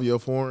Jon, Fabio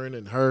Foreign,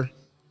 and her.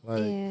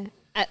 Like,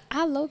 yeah,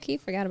 I low key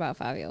forgot about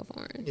Fabio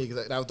Foreign. Yeah,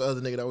 because that was the other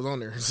nigga that was on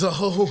there.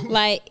 So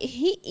like,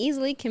 he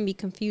easily can be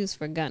confused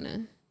for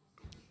Gunna.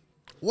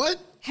 What?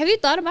 Have you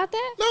thought about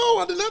that? No,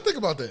 I did not think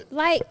about that.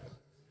 Like,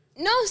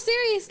 no,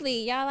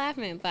 seriously, y'all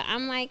laughing, but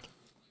I'm like,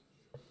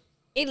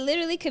 it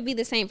literally could be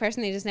the same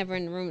person. They just never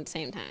in the room at the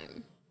same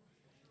time.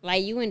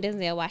 Like you and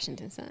Denzel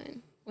Washington's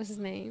son. What's his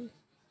name?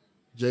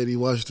 J.D.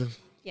 Washington.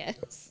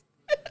 Yes.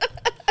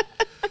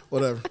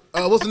 Whatever.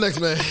 What's the next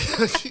man?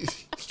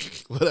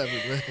 Whatever,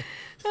 man.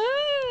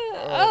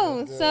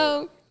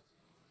 So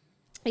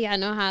yeah, I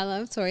know how I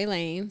love Tory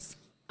Lanez.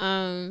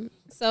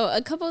 So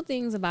a couple of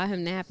things about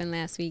him that happened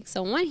last week.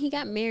 So one, he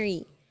got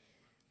married.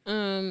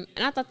 And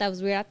I thought that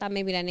was weird. I thought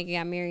maybe that nigga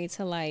got married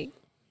to like,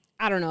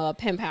 I don't know, a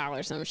pen pal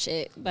or some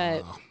shit.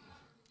 But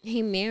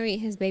he married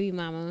his baby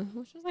mama,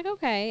 which was like,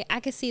 okay.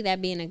 I could see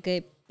that being a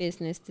good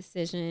business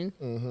decision.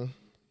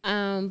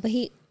 Mm-hmm. But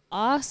he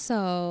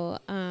also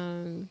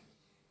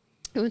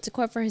went to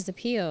court for his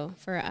appeal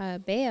for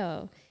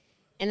bail.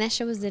 And that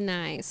shit was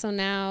denied. So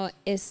now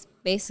it's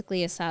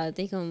basically a solid.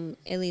 They can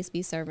at least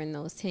be serving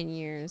those 10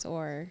 years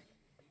or,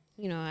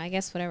 you know, I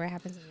guess whatever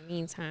happens in the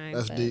meantime.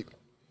 That's deep.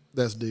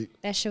 That's deep.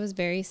 That shit was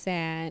very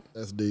sad.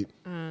 That's deep.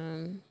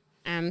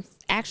 I'm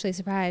actually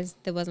surprised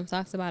there wasn't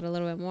talked about a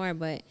little bit more,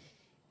 but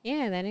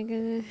yeah, that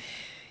nigga,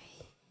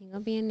 he gonna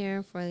be in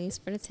there for at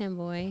least for the 10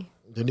 boy.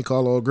 Didn't he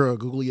call old girl a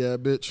googly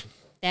eyed bitch?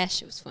 That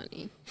shit was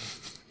funny.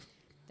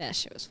 That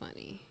shit was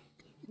funny.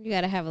 You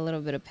gotta have a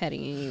little bit of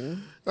petting in you.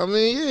 I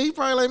mean, yeah, he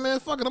probably like, man,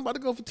 fuck it, I'm about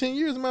to go for 10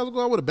 years. I might as well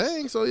go out with a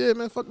bang. So yeah,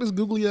 man, fuck this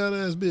googly eyed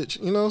ass bitch.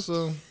 You know,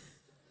 so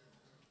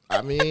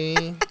I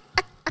mean,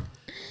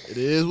 it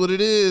is what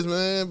it is,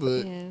 man.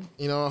 But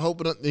you know, I hope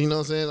it, you know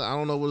what I'm saying? I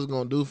don't know what it's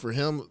gonna do for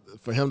him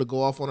to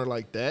go off on her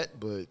like that,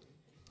 but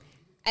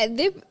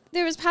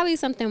there was probably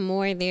something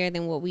more there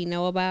than what we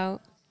know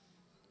about.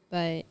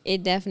 But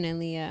it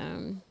definitely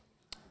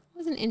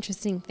was an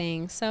interesting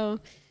thing. So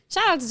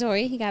shout out to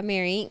Tory. He got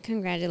married.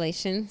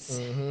 Congratulations.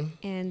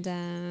 Mm-hmm. And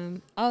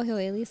he'll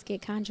at least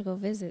get conjugal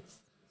visits.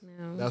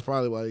 No. That's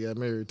probably why he got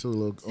married too.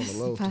 Look, on the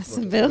low,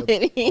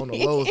 possibility. On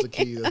the low is the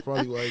key. That's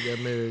probably why he got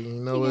married. You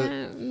know what? He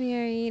got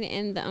married,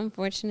 and the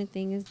unfortunate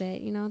thing is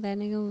that you know that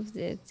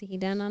nigga he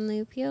done on the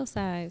appeal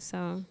side.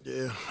 So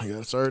yeah, you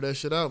gotta serve that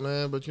shit out,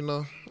 man. But you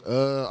know,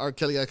 R.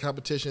 Kelly got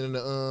competition in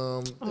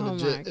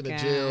the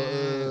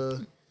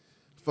jail.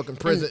 Fucking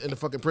prison in the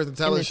fucking prison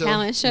talent show.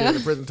 Yeah, the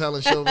prison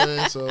talent show,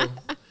 man. So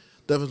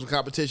definitely some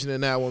competition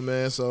in that one,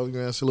 man. So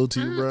man, salute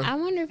to you, bro. I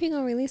wonder if he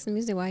gonna release some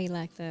music while he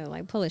like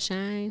pull a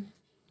shine.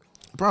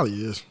 Probably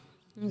is.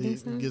 You think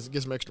so?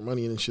 Get some extra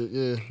money and shit,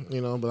 yeah. You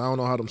know, but I don't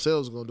know how them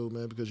sales are gonna do,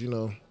 man, because you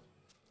know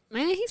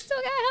Man, he still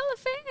got hella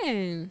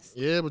fans.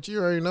 Yeah, but you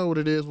already know what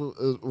it is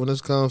when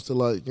it comes to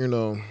like, you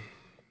know.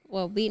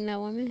 Well, beating that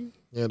woman.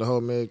 Yeah, the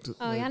whole Meg.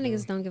 Oh, y'all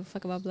niggas don't give a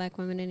fuck about black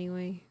women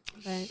anyway.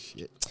 But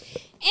shit.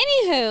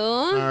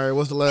 Anywho. All right,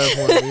 what's the last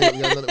one?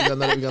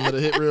 we got another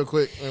hit real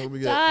quick. Man, what we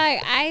got?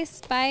 Dog, Ice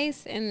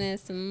Spice and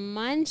this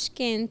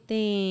Munchkin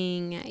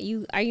thing.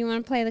 You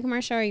want to play the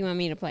commercial or you want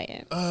me to play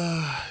it?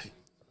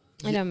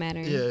 It don't matter.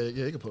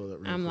 Yeah, you can pull it up.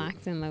 I'm quick.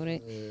 locked and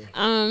loaded.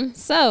 Yeah.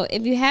 So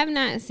if you have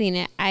not seen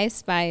it, Ice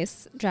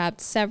Spice dropped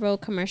several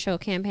commercial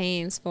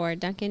campaigns for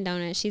Dunkin'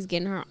 Donuts. She's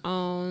getting her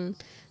own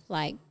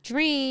like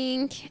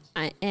drink,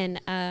 and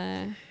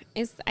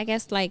it's I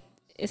guess like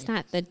it's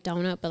not the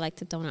donut, but like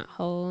the donut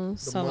hole.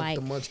 So like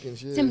the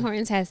Munchkins, yeah. Tim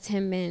Hortons has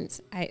 10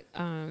 mints.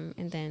 And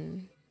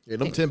then yeah,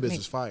 them 10 bits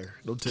is fire.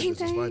 Them 10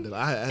 bits is fire.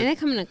 And they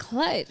come in a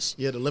clutch.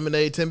 Yeah, the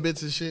lemonade 10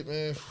 bits and shit,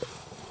 man.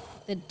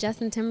 The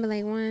Justin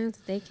Timberlake ones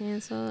they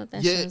canceled.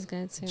 That shit was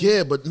good too.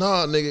 Yeah, but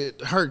nah,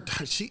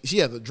 nigga, she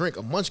has a drink,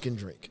 a Munchkin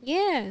drink.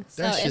 Yeah,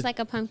 so That shit- it's like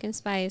a pumpkin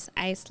spice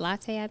iced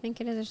latte, I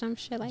think it is, or some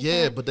shit like that.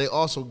 Yeah, but they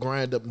also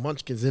grind up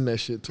Munchkins in that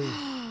shit too.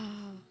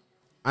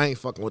 I ain't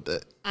fucking with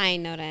that. I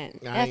ain't know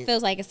that. That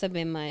feels like it's a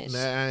bit much. Nah,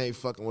 I ain't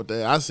fucking with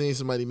that. I seen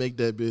somebody make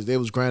that bitch. They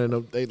was grinding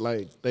up. They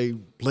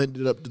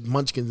blended up the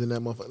Munchkins in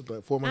that motherfucker.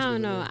 Like 4 Munchkins. I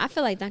don't know. I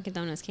feel like Dunkin'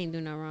 Donuts can't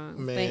do no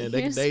wrong. Man,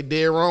 but they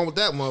did wrong with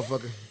that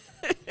motherfucker.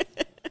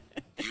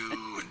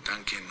 You and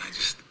Duncan,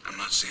 I'm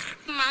not seeing it.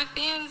 My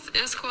fans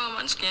is called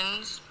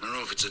Munchkins. I don't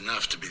know if it's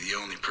enough to be the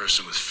only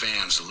person with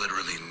fans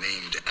literally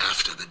named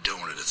after the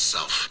donut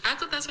itself. I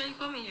thought that's why you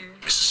put me here.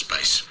 Mrs.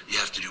 Spice, you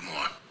have to do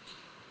more.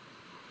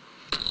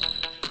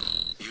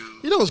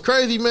 You know what's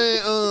crazy,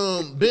 man?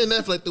 Ben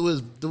Affleck threw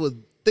his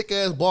thick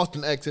ass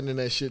Boston accent in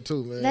that shit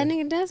too, man. that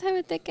nigga does have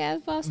a thick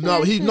ass Boston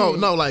No,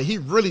 accent. like he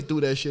really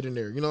threw that shit in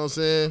there. You know what I'm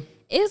saying?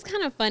 It's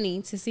kind of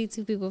funny to see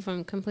two people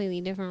from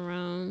completely different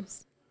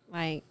realms.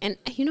 Like, and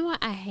you know what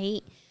I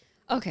hate?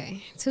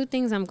 Okay, two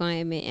things I'm going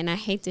to admit, and I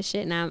hate this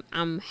shit, and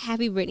I'm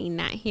happy Brittany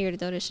not here to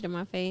throw this shit in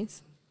my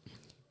face,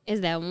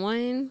 is that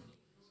one,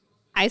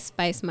 Ice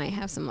Spice might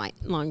have some, like,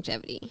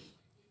 longevity.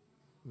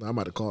 No, I'm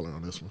about to call her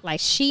on this one. Like,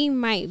 she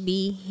might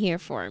be here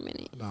for a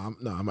minute. No,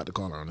 I'm about to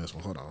call her on this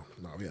one. Hold on.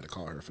 No, we had to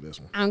call her for this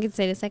one. I don't get to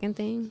say the second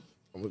thing.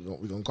 We're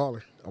gonna call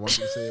her. I want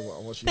you to say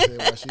why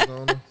she's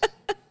on there.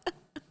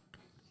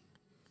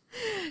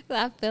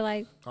 I feel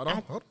like... Hold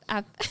on.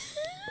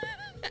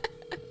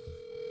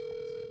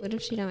 What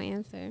if she don't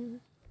answer?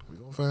 We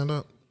gonna find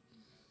out.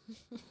 We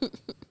gonna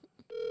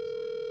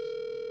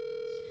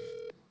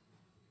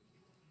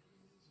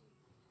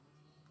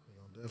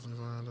definitely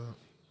find out.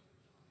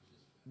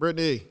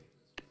 Brittany.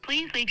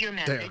 Please leave your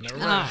message. Damn, never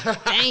mind.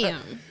 Oh,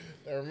 damn.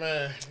 Never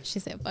mind. She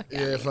said, fuck that.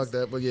 Yeah, fuck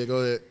that. But yeah, go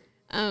ahead.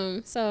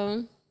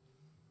 So,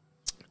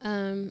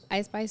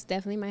 Ice Spice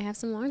definitely might have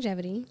some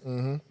longevity.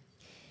 Mm-hmm.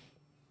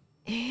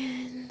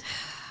 And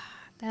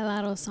that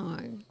Lotto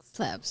song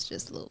slaps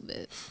just a little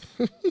bit.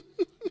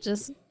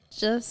 just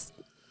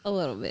a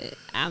little bit.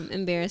 I'm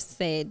embarrassed to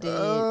say it did.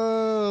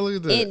 Oh, look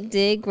at that. It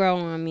did grow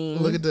on me.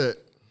 Look at that.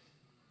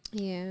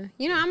 Yeah.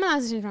 You know, I'm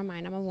allowed to change my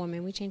mind. I'm a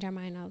woman. We change our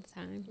mind all the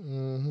time.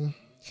 Mm-hmm.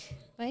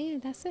 But yeah,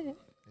 that's it.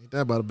 Ain't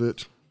that about a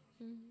bitch?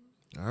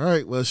 Mm-hmm. All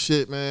right. Well,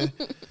 shit, man.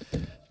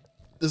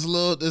 This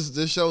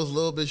show is a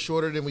little bit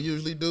shorter than we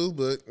usually do,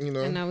 but you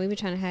know. I know we be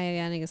trying to have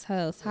y'all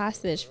niggas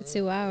hostage for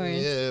 2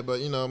 hours. Yeah,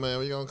 but you know, man,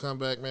 we gonna come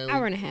back, man.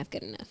 Hour and a half,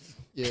 good enough.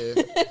 Yeah.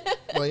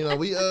 Well, you know,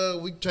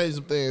 we changed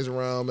some things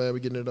around, man. We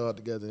getting it all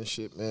together and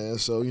shit, man.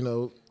 So, you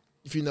know,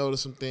 if you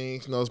notice some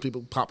things, you know,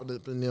 people popping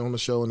up in there on the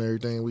show and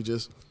everything, we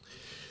just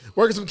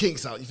working some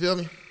kinks out, you feel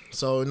me?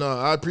 So, no,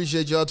 I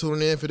appreciate y'all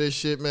tuning in for this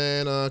shit,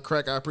 man.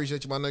 Crack, I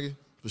appreciate you, my nigga,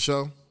 for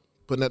sure.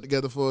 Putting that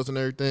together for us and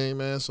everything,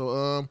 man.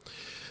 So,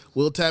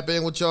 we'll tap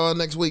in with y'all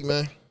next week,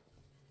 man.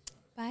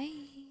 Bye.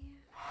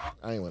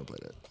 I ain't want to play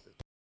that.